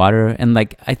treading water. And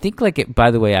I think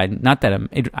by the way,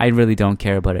 I really don't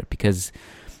care about it, because,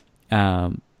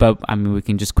 but I mean, we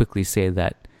can just quickly say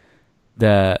that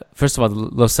first of all,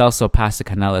 Lo Celso pass to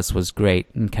Canales was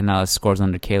great, and Canales scores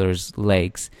under Kaler's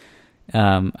legs.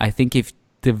 I think if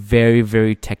the very,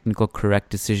 very technical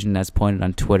correct decision, as pointed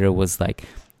on Twitter, was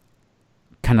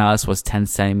Canales was 10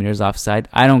 centimeters offside.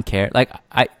 I don't care.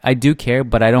 I do care,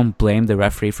 but I don't blame the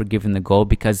referee for giving the goal,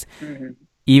 because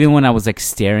even when I was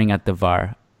staring at the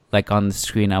VAR, on the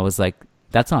screen, I was like,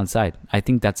 that's onside. I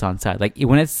think that's onside.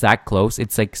 When it's that close,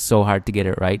 it's so hard to get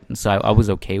it right. And so I was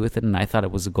okay with it, and I thought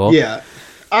it was a goal. Yeah.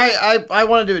 I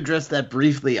wanted to address that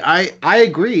briefly. I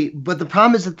agree, but the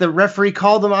problem is that the referee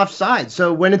called them offside.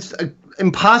 So when it's an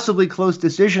impossibly close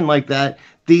decision like that,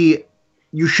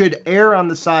 you should err on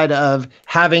the side of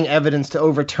having evidence to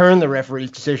overturn the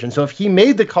referee's decision. So if he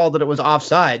made the call that it was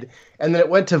offside, and then it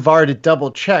went to VAR to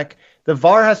double check, the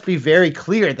VAR has to be very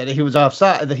clear that he was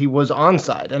offside, that he was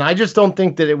onside. And I just don't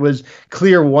think that it was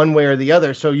clear one way or the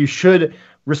other. So you should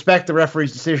respect the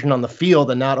referee's decision on the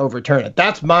field and not overturn it.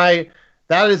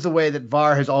 That is the way that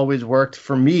VAR has always worked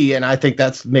for me, and I think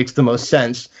that makes the most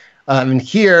sense. And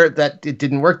here, that it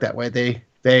didn't work that way.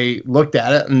 They looked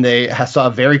at it, and they saw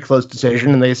a very close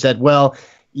decision, and they said, well,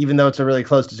 even though it's a really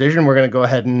close decision, we're going to go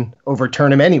ahead and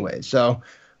overturn him anyway. So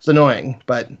it's annoying,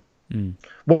 but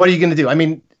what are you going to do? I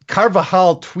mean,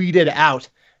 Carvajal tweeted out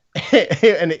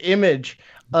an image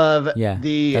of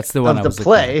the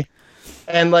play.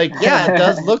 And it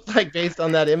does look based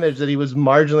on that image that he was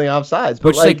marginally offsides.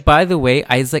 But which, by the way,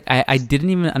 I didn't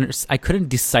even I couldn't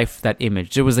decipher that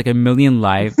image. There was a million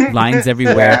lines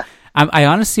everywhere. I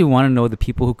honestly want to know the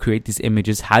people who create these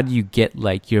images. How do you get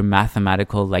your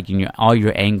mathematical all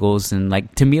your angles,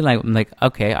 and to me I'm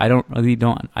okay, I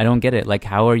don't get it.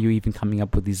 How are you even coming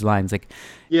up with these lines?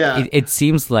 It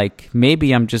seems like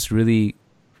maybe I'm just really,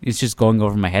 it's just going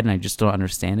over my head and I just don't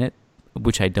understand it,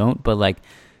 which I don't. But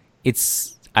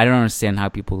I don't understand how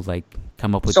people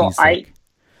come up with these.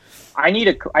 I need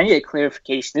a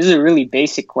clarification. This is a really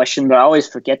basic question, but I always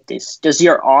forget this. Do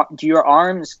your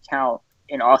arms count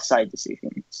in offside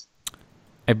decisions?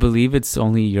 I believe it's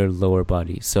only your lower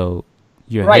body. So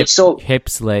Your Right, so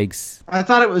hips, legs. I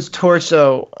thought it was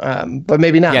torso, but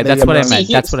maybe not. Yeah, Maybe that's I'm what I wrong. meant.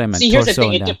 That's what I meant. See, here's the Torso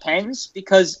thing. and It down. depends,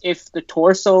 because if the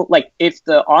torso, like if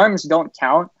the arms don't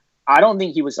count, I don't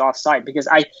think he was offside, because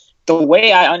the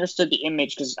way I understood the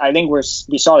image, because I think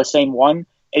we saw the same one,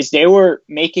 is they were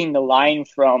making the line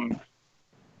from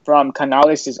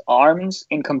Canales' arms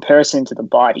in comparison to the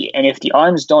body, and if the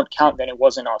arms don't count, then it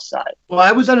wasn't offside. Well,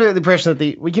 I was under the impression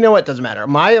that you know what, doesn't matter.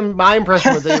 My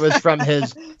impression was that it was from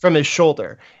his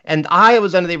shoulder, and I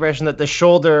was under the impression that the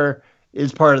shoulder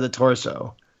is part of the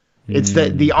torso. It's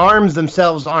that the arms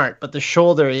themselves aren't, but the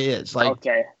shoulder is. Like,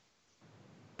 Okay.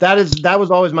 that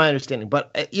was always my understanding.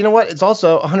 But you know what? It's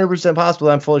also 100% possible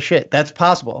that I'm full of shit. That's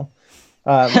possible.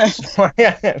 We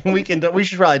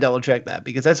should probably double check that,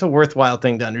 because that's a worthwhile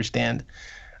thing to understand.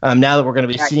 Now that we're going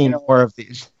to be seeing more of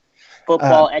these.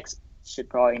 Football experts should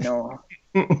probably know.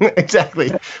 Exactly.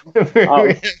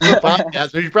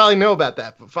 Podcast. We should probably know about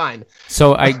that, but fine.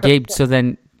 So Gabe. So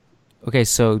then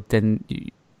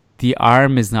the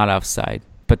arm is not offside,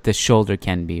 but the shoulder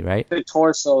can be, right? The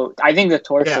torso. I think the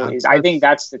torso is. I think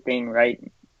that's the thing, right?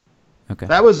 Okay.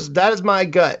 That is my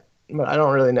gut, but I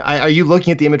don't really know. Are you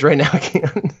looking at the image right now,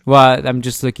 Keon? Well, I'm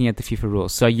just looking at the FIFA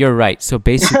rules. So you're right. So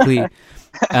basically,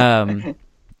 the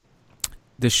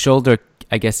shoulder,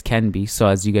 I guess, can be. So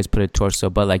as you guys put it, torso,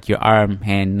 but like your arm,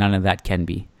 hand, none of that can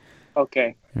be.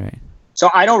 Okay. Right. So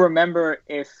I don't remember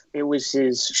if it was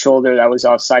his shoulder that was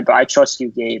offside, but I trust you,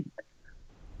 Gabe.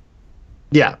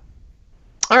 Yeah.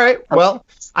 All right. Well,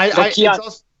 Keon, it's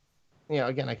also,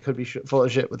 again, I could be full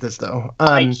of shit with this though.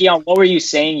 Keon, what were you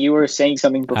saying? You were saying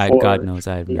something before. God knows,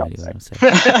 I have no idea what I'm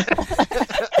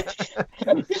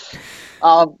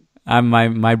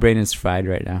saying. My brain is fried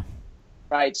right now.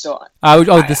 Right. So.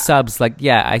 The subs. Like,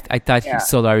 yeah, I thought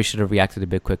Solari should have reacted a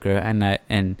bit quicker,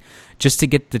 and just to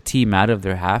get the team out of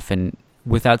their half and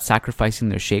without sacrificing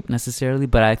their shape necessarily.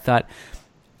 But I thought,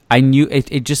 I knew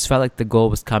it just felt like the goal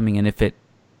was coming, and if it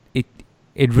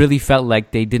really felt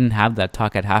like they didn't have that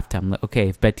talk at halftime. Like, okay,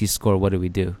 if Betis score, what do we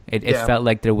do? It felt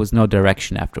like there was no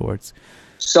direction afterwards.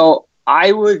 So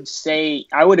I would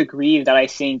agree that I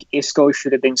think Isco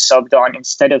should have been subbed on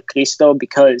instead of Cristo,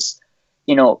 because,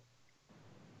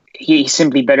 he's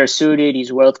simply better suited.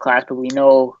 He's world class, but we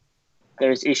know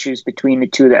there's issues between the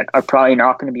two that are probably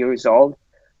not going to be resolved.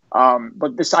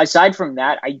 But aside from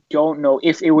that, I don't know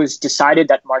if it was decided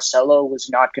that Marcelo was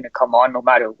not going to come on no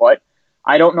matter what.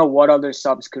 I don't know what other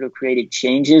subs could have created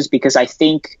changes, because I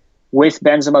think with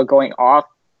Benzema going off,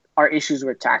 our issues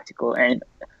were tactical, and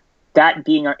that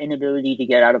being our inability to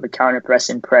get out of a counter press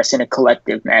and press in a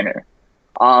collective manner.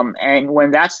 And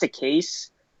when that's the case,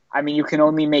 I mean, you can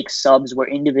only make subs where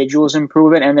individuals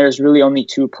improve it, and there's really only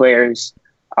two players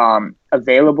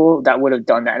available that would have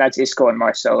done that. That's Isco and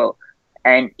Marcelo.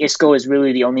 And Isco is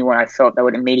really the only one I felt that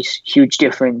would have made a huge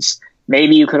difference.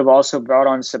 Maybe you could have also brought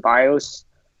on Ceballos.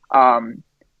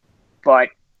 But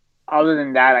other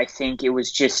than that, I think it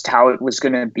was just how it was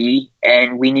going to be.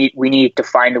 And we need to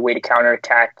find a way to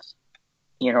counterattack,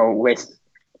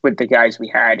 with the guys we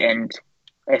had. And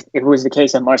if it was the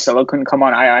case that Marcelo couldn't come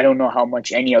on, I don't know how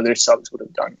much any other subs would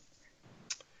have done.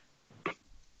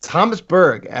 Thomas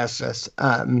Berg asks us,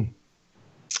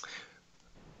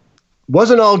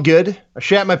 wasn't all good. I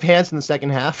shat my pants in the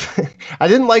second half. I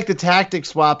didn't like the tactic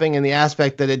swapping and the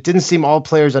aspect that it didn't seem all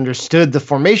players understood the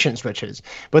formation switches.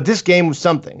 But this game was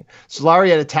something. Solari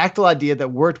had a tactile idea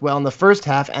that worked well in the first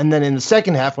half, and then in the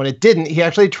second half, when it didn't, he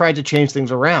actually tried to change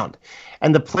things around.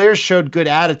 And the players showed good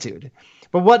attitude.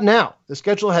 But what now? The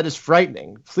schedule ahead is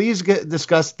frightening. Please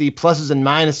discuss the pluses and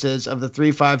minuses of the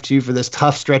 3-5-2 for this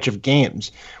tough stretch of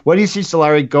games. What do you see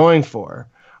Solari going for?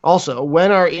 Also,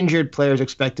 when are injured players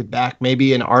expected back?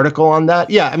 Maybe an article on that?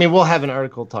 Yeah, I mean, we'll have an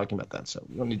article talking about that, so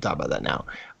we don't need to talk about that now.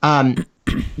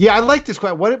 Yeah, I like this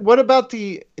quite. What about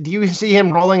do you see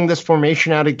him rolling this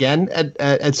formation out again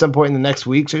at some point in the next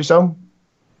weeks or so?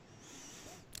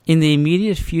 In the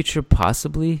immediate future,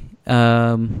 possibly.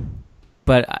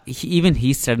 But even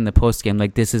he said in the post-game,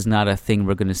 like, this is not a thing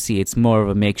we're going to see. It's more of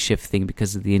a makeshift thing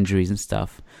because of the injuries and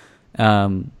stuff.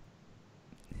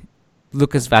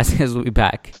 Lucas Vazquez will be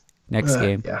back next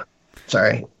game. Yeah,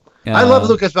 sorry. I love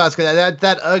Lucas Vazquez.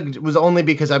 That was only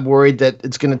because I'm worried that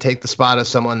it's going to take the spot of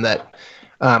someone that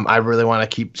I really want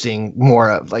to keep seeing more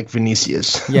of, like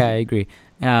Vinicius. Yeah, I agree.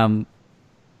 My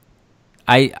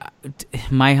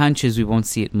hunch is we won't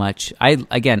see it much. I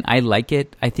like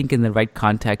it. I think in the right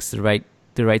context, the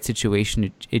right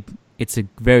situation, it's a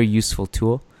very useful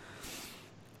tool.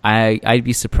 I'd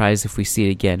be surprised if we see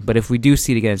it again. But if we do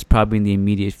see it again, it's probably in the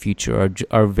immediate future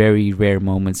or very rare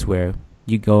moments where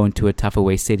you go into a tough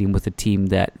away stadium with a team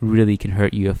that really can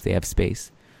hurt you if they have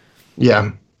space.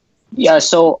 Yeah. Yeah,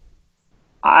 so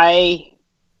I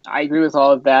agree with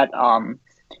all of that.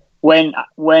 When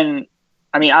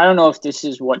I mean, I don't know if this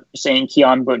is what you're saying,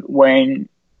 Keon, but when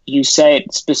you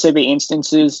said specific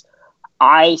instances,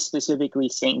 I specifically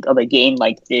think of a game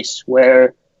like this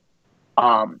where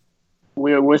um,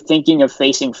 we're thinking of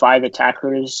facing five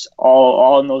attackers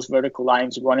all in those vertical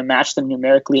lines. We want to match them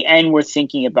numerically, and we're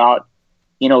thinking about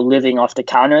living off the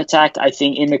counterattack. I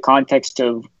think in the context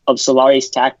of Solari's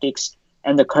tactics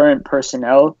and the current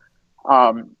personnel,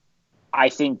 I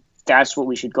think that's what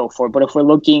we should go for. But if we're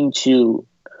looking to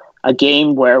a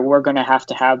game where we're going to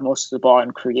have most of the ball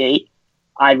and create,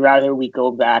 I'd rather we go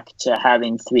back to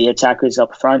having three attackers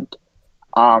up front.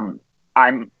 I'm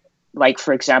like,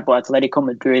 for example, Atletico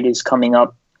Madrid is coming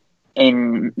up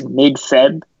in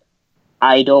mid-Feb.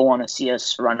 I don't want to see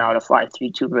us run out of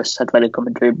 5-3-2 versus Atletico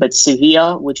Madrid. But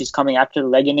Sevilla, which is coming after the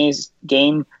Leganés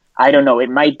game, I don't know. It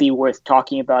might be worth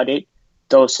talking about it,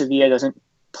 though Sevilla doesn't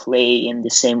play in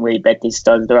the same way Betis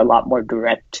does. They're a lot more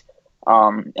direct,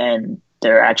 and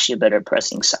they're actually a better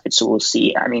pressing side. So we'll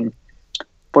see. I mean,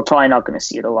 we're probably not going to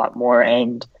see it a lot more.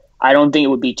 And I don't think it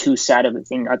would be too sad of a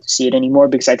thing not to see it anymore,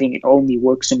 because I think it only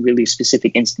works in really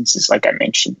specific instances, like I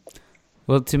mentioned.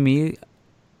 Well, to me,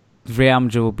 Real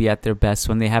Madrid will be at their best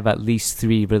when they have at least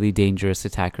three really dangerous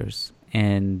attackers.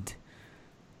 And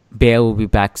Bale will be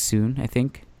back soon, I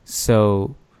think.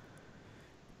 So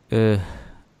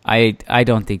I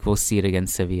don't think we'll see it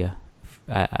against Sevilla.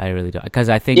 I really don't, because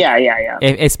I think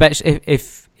especially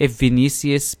if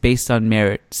Vinicius, based on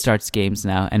merit, starts games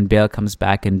now, and Bale comes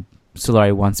back, and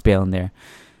Solari wants Bale in there,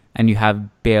 and you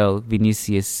have Bale,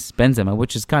 Vinicius, Benzema,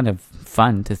 which is kind of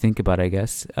fun to think about, I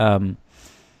guess.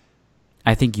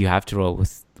 I think you have to roll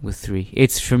with three.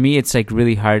 For me, it's like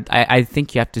really hard. I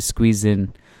think you have to squeeze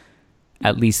in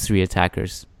at least three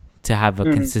attackers to have a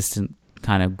consistent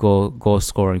kind of goal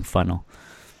scoring funnel.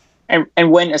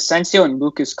 And when Asensio and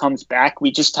Lucas comes back,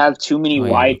 we just have too many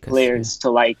wide players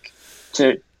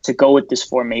to go with this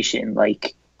formation,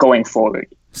 like, going forward.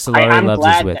 Solari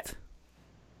loves his width.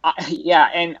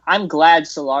 And I'm glad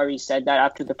Solari said that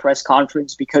after the press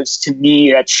conference, because to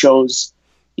me that shows,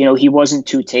 he wasn't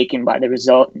too taken by the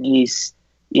result, and he's,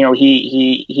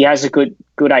 he has a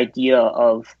good idea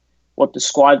of what the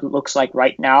squad looks like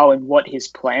right now and what his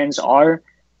plans are.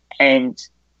 And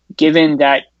given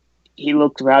that he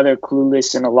looked rather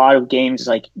clueless in a lot of games,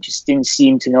 like, just didn't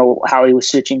seem to know how he was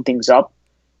switching things up,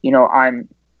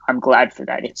 I'm glad for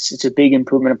that. It's a big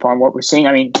improvement upon what we're seeing.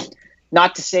 I mean,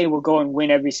 not to say we'll go and win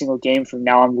every single game from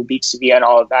now on, we'll beat Sevilla and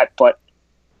all of that, but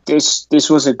this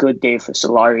was a good day for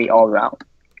Solari all around.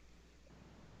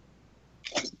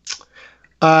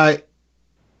 All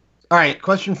right,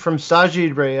 question from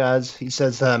Sajid Reyes. He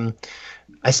says,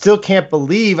 I still can't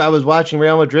believe I was watching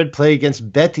Real Madrid play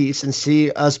against Betis and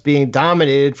see us being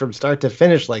dominated from start to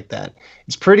finish like that.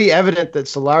 It's pretty evident that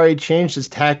Solari changed his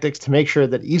tactics to make sure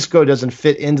that Isco doesn't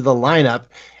fit into the lineup,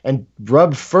 and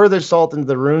rubbed further salt into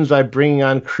the wounds by bringing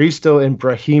on Cristo and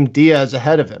Brahim Diaz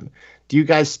ahead of him. Do you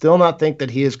guys still not think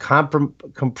that he is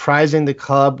comprising the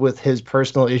club with his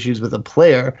personal issues with a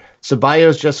player?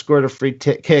 Ceballos just scored a free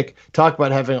kick. Talk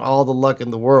about having all the luck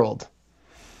in the world.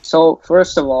 So,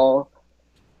 first of all,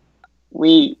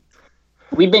 we've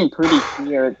been pretty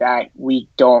clear that we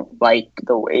don't like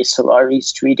the way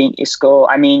Solari's treating Isco.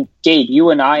 I mean, Gabe, you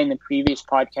and I in the previous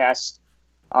podcast,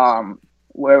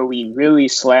 where we really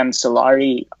slammed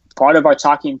Solari, part of our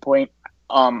talking point,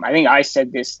 I think I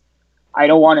said this, I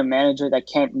don't want a manager that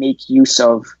can't make use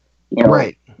of,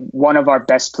 one of our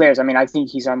best players. I mean, I think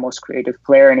he's our most creative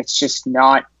player, and it's just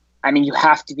not, I mean, you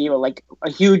have to be able, like,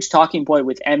 a huge talking point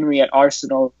with Emery at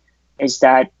Arsenal is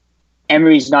that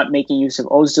Emery's not making use of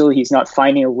Ozil. He's not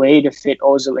finding a way to fit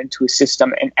Ozil into his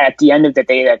system. And at the end of the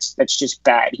day, that's just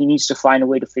bad. He needs to find a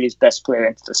way to fit his best player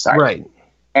into the side. Right.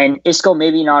 And Isco,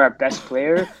 maybe not our best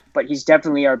player, but he's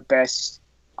definitely our best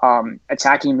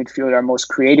attacking midfielder, our most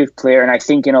creative player. And I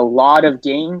think in a lot of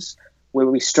games where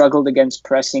we struggled against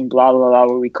pressing, blah, blah, blah,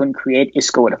 where we couldn't create,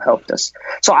 Isco would have helped us.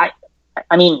 So, I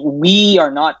mean, we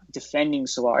are not defending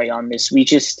Solari on this. We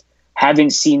just haven't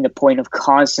seen the point of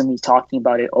constantly talking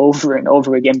about it over and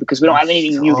over again because we don't have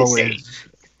anything new to say.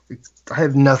 I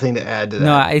have nothing to add to that.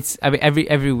 No, I mean,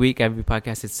 every week, every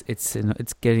podcast, it's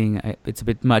a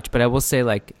bit much. But I will say,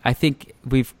 like, I think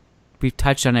we've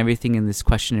touched on everything in this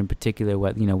question in particular.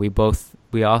 What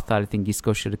we all thought, I think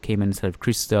Isco should have came in instead of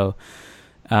Cristo.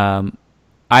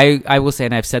 I will say,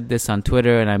 and I've said this on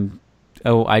Twitter, and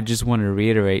I just want to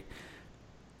reiterate.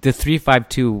 the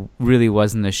 3-5-2 really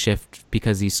wasn't a shift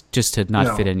because he just did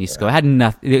not fit in Isco. It had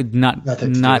nothing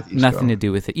to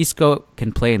do with it. Isco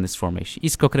can play in this formation.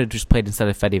 Isco could have just played instead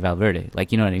of Fede Valverde.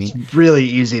 Like, you know what I mean? It's really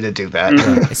easy to do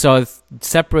that. So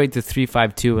separate the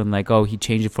 3-5-2 and he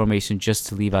changed the formation just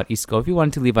to leave out Isco. If he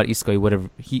wanted to leave out Isco, he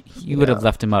would have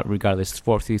left him out regardless.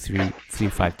 4-3-3,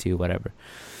 3-5-2, whatever.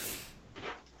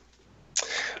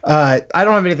 I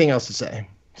don't have anything else to say.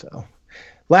 So,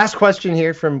 last question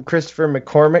here from Christopher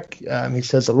McCormick. He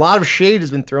says, a lot of shade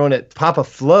has been thrown at Papa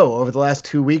Flo over the last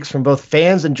 2 weeks from both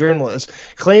fans and journalists,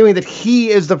 claiming that he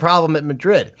is the problem at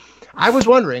Madrid. I was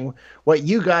wondering what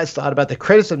you guys thought about the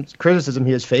criticism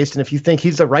he has faced and if you think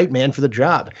he's the right man for the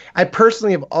job. I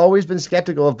personally have always been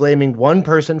skeptical of blaming one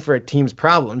person for a team's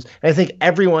problems, and I think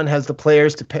everyone from the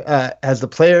players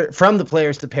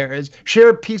to Perez share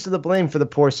a piece of the blame for the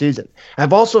poor season.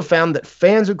 I've also found that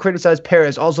fans who criticize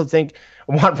Perez also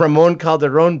want Ramon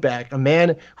Calderon back, a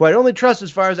man who I'd only trust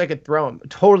as far as I could throw him.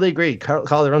 Totally agree.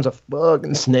 Calderon's a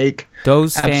fucking snake.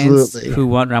 Those fans who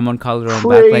want Ramon Calderon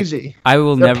crazy. Back, I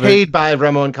will They're never paid by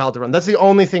Ramon Calderon. That's the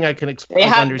only thing I can understand. They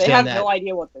have that. no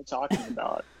idea what they're talking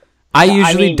about. I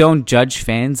usually don't judge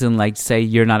fans and say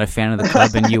you're not a fan of the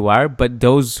club and you are, but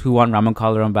those who want Ramon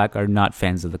Calderon back are not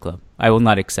fans of the club. I will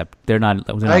not accept. They're not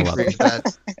I agree with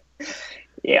that.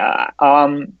 Yeah.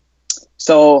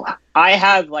 So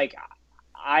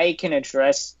I can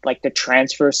address the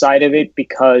transfer side of it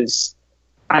because,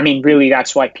 really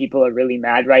that's why people are really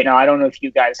mad right now. I don't know if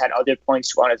you guys had other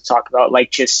points you wanted to talk about,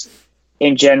 just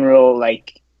in general,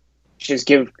 just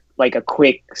give a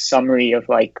quick summary of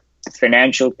the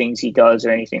financial things he does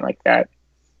or anything like that.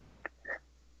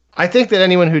 I think that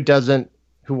anyone who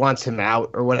wants him out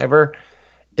or whatever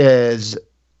is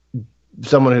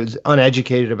someone who's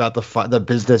uneducated about the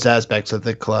business aspects of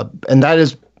the club, and that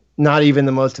is not even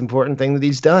the most important thing that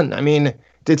he's done.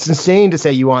 It's insane to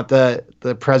say you want the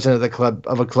president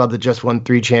of a club that just won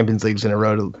 3 Champions Leagues in a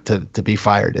row to be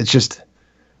fired. It's just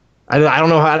I don't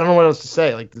know what else to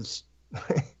say. This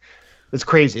it's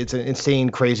crazy. It's an insane,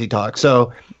 crazy talk.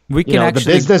 So we can actually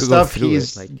the business stuff. Through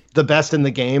he's the best in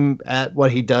the game at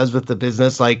what he does with the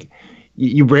business.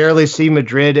 You rarely see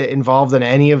Madrid involved in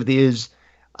any of these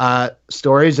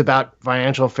stories about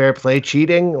financial fair play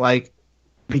cheating.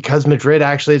 Because Madrid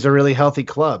actually is a really healthy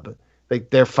club.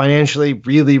 They're financially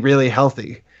really, really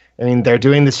healthy. They're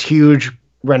doing this huge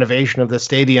renovation of the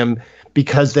stadium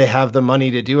because they have the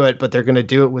money to do it, but they're going to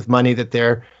do it with money that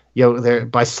they're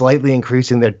by slightly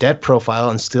increasing their debt profile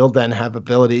and still then have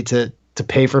ability to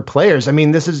pay for players.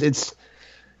 It's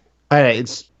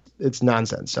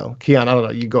nonsense. So Keon, I don't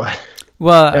know. You go ahead.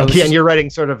 Well, Keon, you're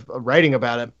writing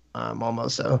about it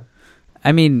almost. So,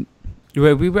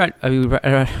 we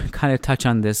kind of touch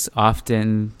on this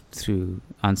often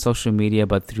on social media,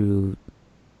 but through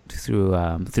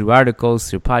articles,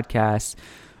 through podcasts.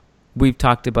 We've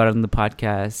talked about it on the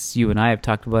podcast. You and I have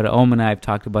talked about it. Ohm and I have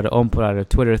talked about it. Ohm put out a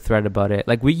Twitter thread about it.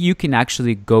 You can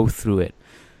actually go through it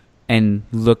and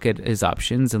look at his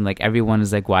options. And everyone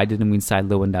is why didn't we sign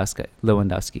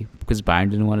Lewandowski? Because Bayern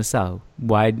didn't want to sell.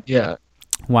 Why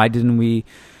didn't we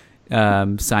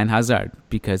sign Hazard?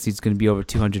 Because he's going to be over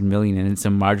 200 million and it's a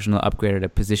marginal upgrade at a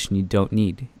position you don't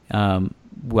need.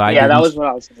 That was what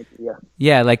I was thinking.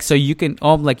 So you can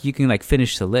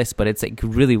finish the list, but it's it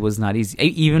really was not easy.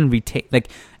 Even retain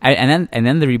and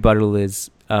then the rebuttal is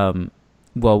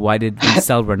why did we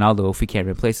sell Ronaldo if we can't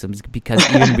replace him? Because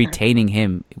even retaining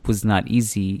him was not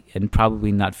easy and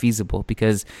probably not feasible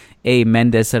because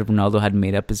Mendes said Ronaldo had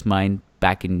made up his mind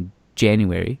back in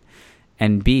January,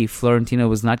 and B, Florentino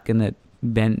was not going to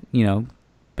bend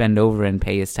over and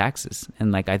pay his taxes,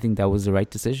 and I think that was the right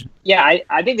decision.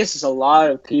 I think this is a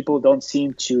lot of people don't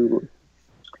seem to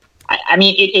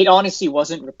it honestly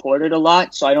wasn't reported a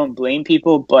lot, so I don't blame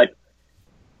people, but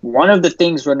one of the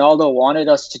things Ronaldo wanted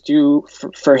us to do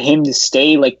for him to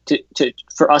stay,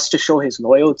 for us to show his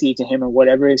loyalty to him or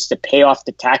whatever, is to pay off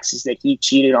the taxes that he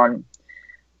cheated on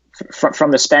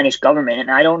from the Spanish government.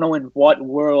 And I don't know in what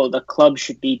world a club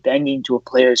should be bending to a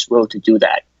player's will to do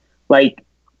that.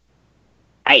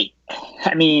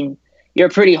 You're a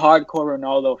pretty hardcore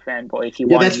Ronaldo fanboy if you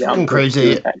want that's to fucking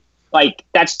crazy.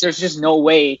 There's just no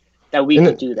way that we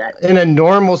could do that. In a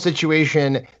normal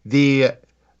situation, the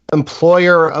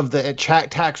employer of the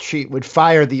tax cheat would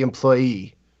fire the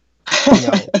employee.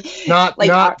 Not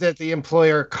that the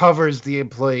employer covers the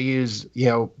employee's,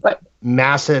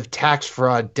 massive tax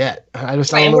fraud debt. I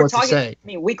don't know what to say.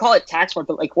 We call it tax fraud,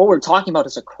 but what we're talking about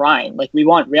is a crime. We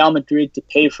want Real Madrid to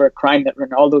pay for a crime that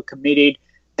Ronaldo committed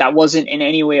that wasn't in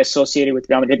any way associated with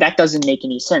Real Madrid. That doesn't make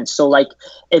any sense. So, like,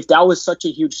 if that was such a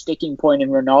huge sticking point in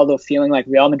Ronaldo feeling like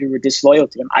Real Madrid were disloyal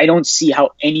to him, I don't see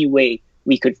how any way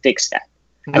we could fix that.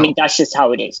 No. I mean, that's just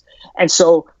how it is. And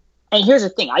so, and here's the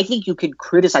thing. I think you can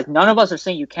criticize. None of us are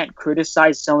saying you can't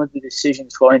criticize some of the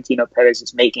decisions Florentino Perez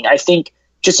is making. I think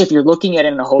just if you're looking at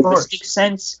it in a holistic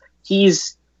sense,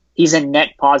 he's a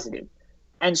net positive.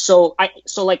 And so,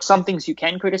 like, some things you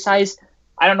can criticize.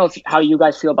 I don't know how you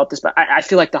guys feel about this, but I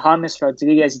feel like the James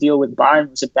Rodriguez deal with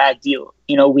Bayern was a bad deal.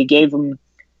 You know, we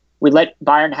let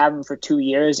Bayern have him for 2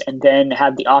 years and then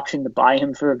have the option to buy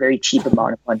him for a very cheap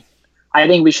amount of money. I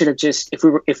think we should have just, if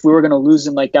we were going to lose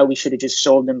him like that, we should have just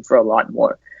sold him for a lot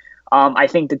more. I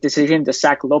think the decision to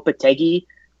sack Lopetegui,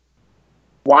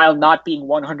 while not being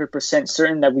 100%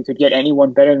 certain that we could get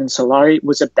anyone better than Solari,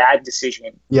 was a bad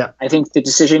decision. Yeah, I think the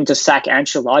decision to sack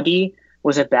Ancelotti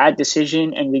was a bad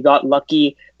decision, and we got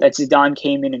lucky that Zidane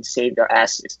came in and saved our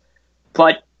asses.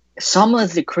 But some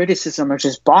of the criticism are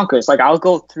just bonkers. Like, I'll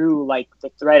go through like the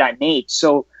thread I made.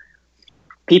 So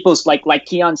people's like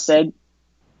Keon said,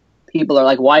 people are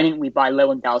like, why didn't we buy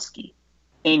Lewandowski?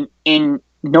 In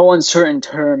no uncertain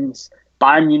terms,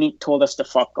 Bayern Munich told us to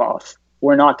fuck off.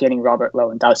 We're not getting Robert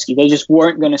Lewandowski. They just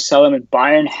weren't going to sell him, and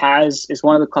Bayern is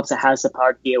one of the clubs that has the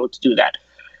power to be able to do that.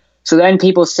 So then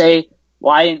people say,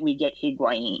 why didn't we get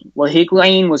Higuain? Well,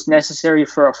 Higuain was necessary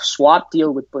for a swap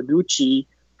deal with Bonucci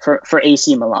for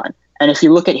AC Milan. And if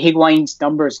you look at Higuain's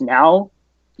numbers now,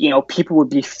 you know, people would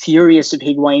be furious if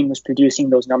Higuain was producing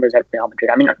those numbers at Real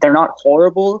Madrid. I mean, they're not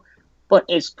horrible, but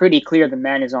it's pretty clear the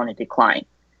man is on a decline.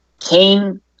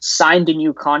 Kane signed a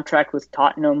new contract with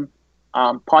Tottenham.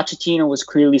 Pochettino was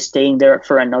clearly staying there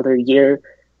for another year.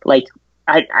 Like,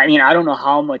 I mean, I don't know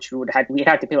how much we'd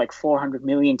have to pay like 400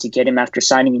 million to get him after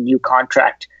signing a new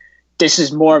contract. This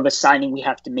is more of a signing we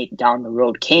have to make down the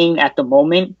road. Kane, at the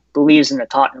moment, believes in the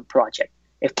Tottenham project.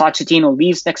 If Pochettino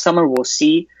leaves next summer, we'll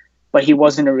see, but he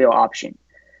wasn't a real option.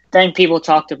 Then people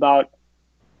talked about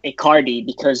Icardi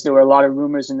because there were a lot of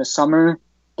rumors in the summer.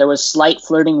 There was slight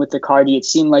flirting with Icardi. It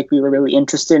seemed like we were really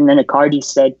interested, and then Icardi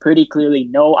said pretty clearly,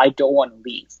 no, I don't want to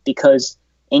leave, because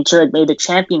Inter had made the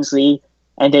Champions League,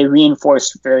 and they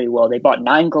reinforced very well. They bought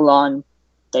Nainggolan.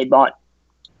 They bought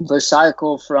Versailles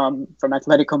from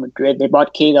Atletico Madrid. They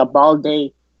bought Keita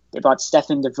Balde. They bought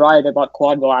Stefan de Vrij. They bought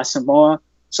Kwadwo Asamoah.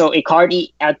 So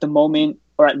Icardi, at the moment,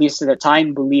 or at least at the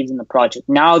time, believed in the project.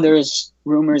 Now there's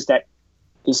rumors that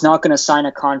he's not going to sign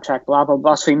a contract, blah, blah,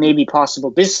 blah. So he may be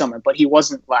possible this summer, but he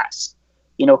wasn't last.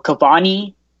 You know,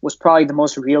 Cavani was probably the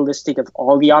most realistic of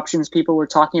all the options people were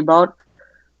talking about.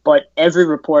 But every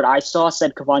report I saw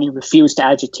said Cavani refused to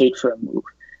agitate for a move.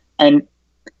 And,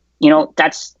 you know,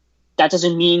 that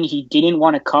doesn't mean he didn't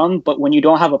want to come, but when you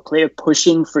don't have a player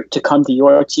pushing to come to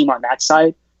your team on that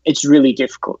side, it's really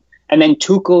difficult. And then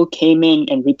Tuchel came in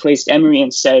and replaced Emery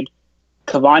and said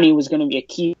Cavani was going to be a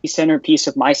key centerpiece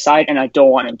of my side, and I don't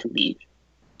want him to leave.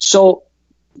 So,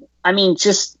 I mean,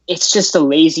 it's just a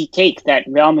lazy take that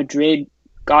Real Madrid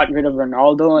got rid of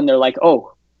Ronaldo, and they're like,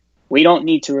 oh, we don't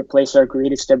need to replace our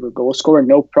greatest ever goal scorer,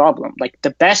 no problem. Like,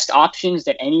 the best options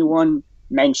that anyone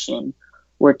mentioned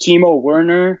were Timo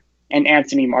Werner and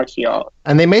Anthony Martial.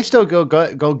 And they may still go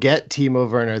get Timo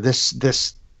Werner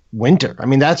this winter. I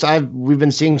mean, we've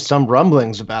been seeing some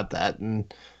rumblings about that,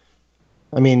 and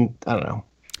I mean, I don't know.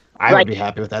 I would be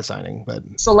happy with that signing, but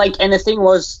so like, and the thing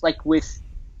was like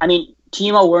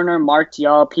Timo Werner,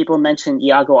 Martial. People mentioned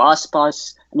Iago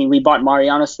Aspas. I mean, we bought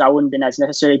Mariano, so that wouldn't have been as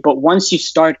necessary. But once you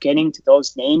start getting to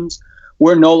those names,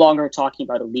 we're no longer talking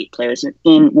about elite players.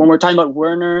 When we're talking about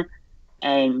Werner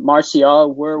and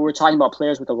Martial, we're talking about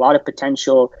players with a lot of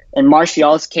potential. In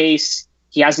Martial's case,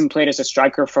 he hasn't played as a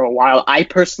striker for a while. I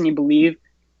personally believe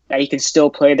that he can still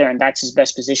play there, and that's his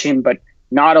best position. But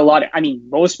not a lot. I mean,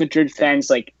 most Madrid fans,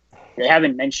 like, they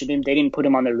haven't mentioned him. They didn't put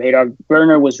him on the radar.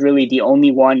 Werner was really the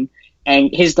only one, and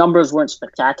his numbers weren't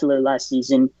spectacular last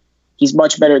season. He's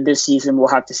much better this season. We'll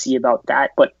have to see about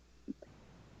that. But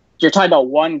you're talking about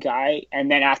one guy, and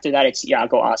then after that, it's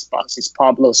Iago Aspas, it's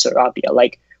Pablo Sarabia.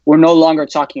 Like, we're no longer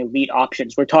talking elite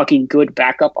options. We're talking good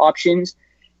backup options,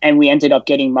 and we ended up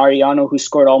getting Mariano, who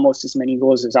scored almost as many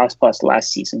goals as Aspas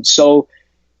last season. So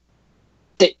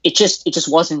it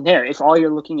just wasn't there. If all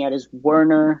you're looking at is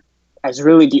Werner as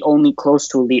really the only close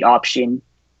to elite option,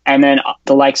 and then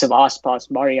the likes of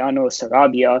Aspas, Mariano,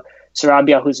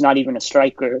 Sarabia, who's not even a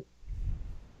striker,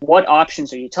 what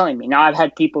options are you telling me? Now, I've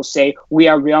had people say, we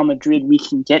are Real Madrid, we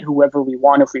can get whoever we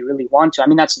want if we really want to. I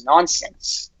mean, that's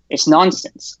nonsense. It's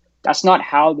nonsense. That's not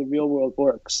how the real world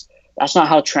works. That's not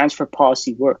how transfer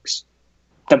policy works.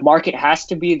 The market has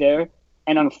to be there,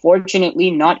 and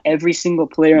unfortunately, not every single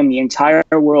player in the entire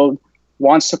world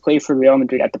wants to play for Real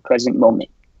Madrid at the present moment.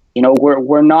 You know,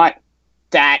 we're not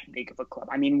that big of a club.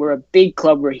 I mean, we're a big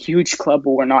club, we're a huge club,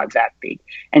 but we're not that big.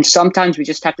 And sometimes we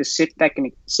just have to sit back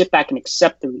and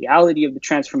accept the reality of the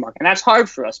transfer market. And that's hard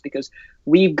for us because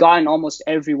we've gotten almost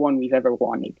everyone we've ever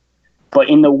wanted. But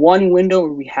in the one window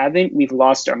where we haven't, we've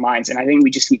lost our minds. And I think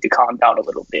we just need to calm down a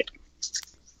little bit.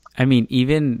 I mean,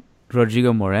 even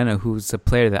Rodrigo Moreno, who's a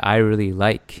player that I really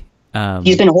like.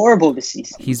 He's been horrible this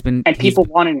season. People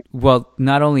wanted him. Well,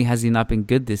 not only has he not been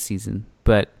good this season,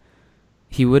 but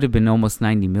he would have been almost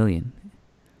 90 million.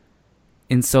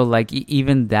 And so, like,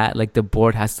 even that, like, the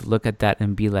board has to look at that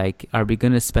and be like, are we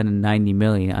going to spend 90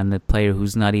 million on a player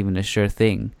who's not even a sure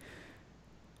thing?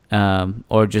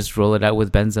 Or just roll it out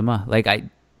with Benzema? Like,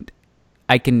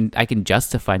 I can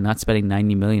justify not spending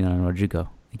 90 million on Rodrigo.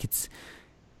 Like, it's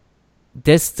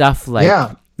this stuff,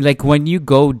 like, like when you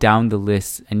go down the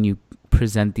list and you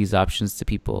present these options to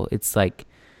people, it's like,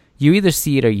 you either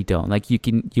see it or you don't. Like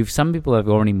some people have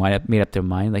already made up their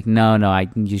mind. Like, no,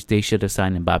 they should have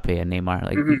signed Mbappe and Neymar.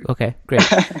 Like, okay, great,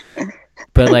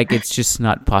 but like it's just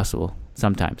not possible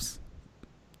sometimes.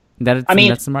 That's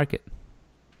the market.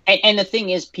 And the thing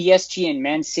is, PSG and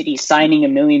Man City signing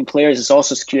 1 million players has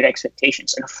also skewed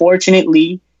expectations.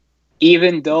 Unfortunately,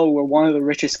 even though we're one of the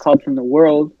richest clubs in the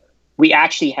world, we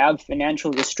actually have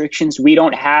financial restrictions. We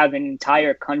don't have an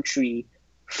entire country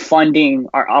funding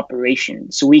our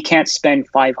operations. So we can't spend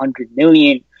 500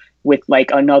 million with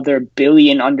like another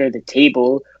billion under the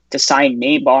table to sign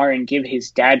Neymar and give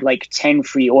his dad like 10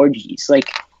 free orgies. Like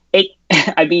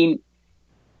I mean,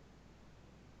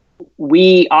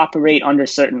 we operate under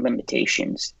certain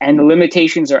limitations, and the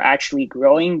limitations are actually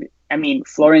growing. I mean,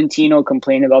 Florentino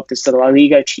complained about this, the La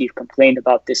Liga chief complained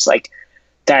about this, like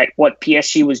that what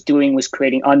PSG was doing was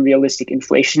creating unrealistic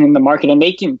inflation in the market, and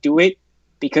they can do it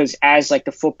because as like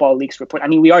the football leagues report, I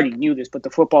mean, we already knew this, but the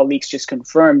football leagues just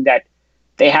confirmed that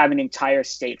they have an entire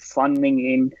state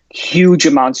funneling in huge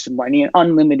amounts of money and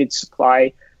unlimited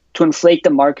supply to inflate the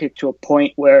market to a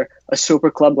point where a super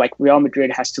club like Real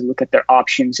Madrid has to look at their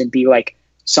options and be like,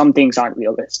 some things aren't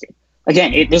realistic.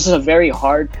 Again, this is a very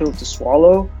hard pill to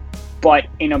swallow, but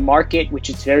in a market which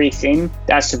is very thin,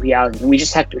 that's the reality. And we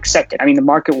just have to accept it. I mean, the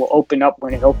market will open up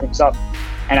when it opens up.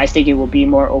 And I think it will be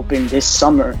more open this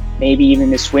summer, maybe even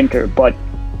this winter. But,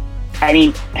 I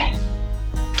mean,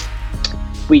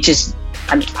 just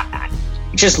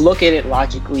look at it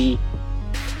logically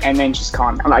and then just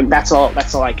calm down. Like, that's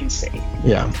all I can say.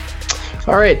 Yeah.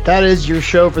 All right, that is your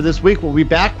show for this week. We'll be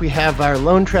back. We have our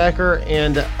loan tracker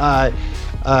and our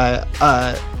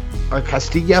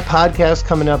Castilla podcast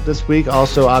coming up this week.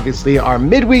 Also, obviously, our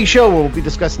midweek show where we'll be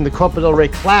discussing the Copa del Rey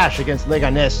clash against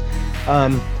Leganés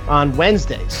on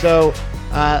Wednesday. So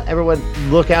everyone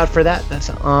look out for that. That's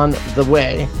on the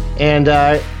way. And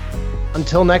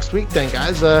until next week then,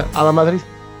 guys, a la Madrid.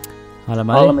 A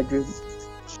la Madrid.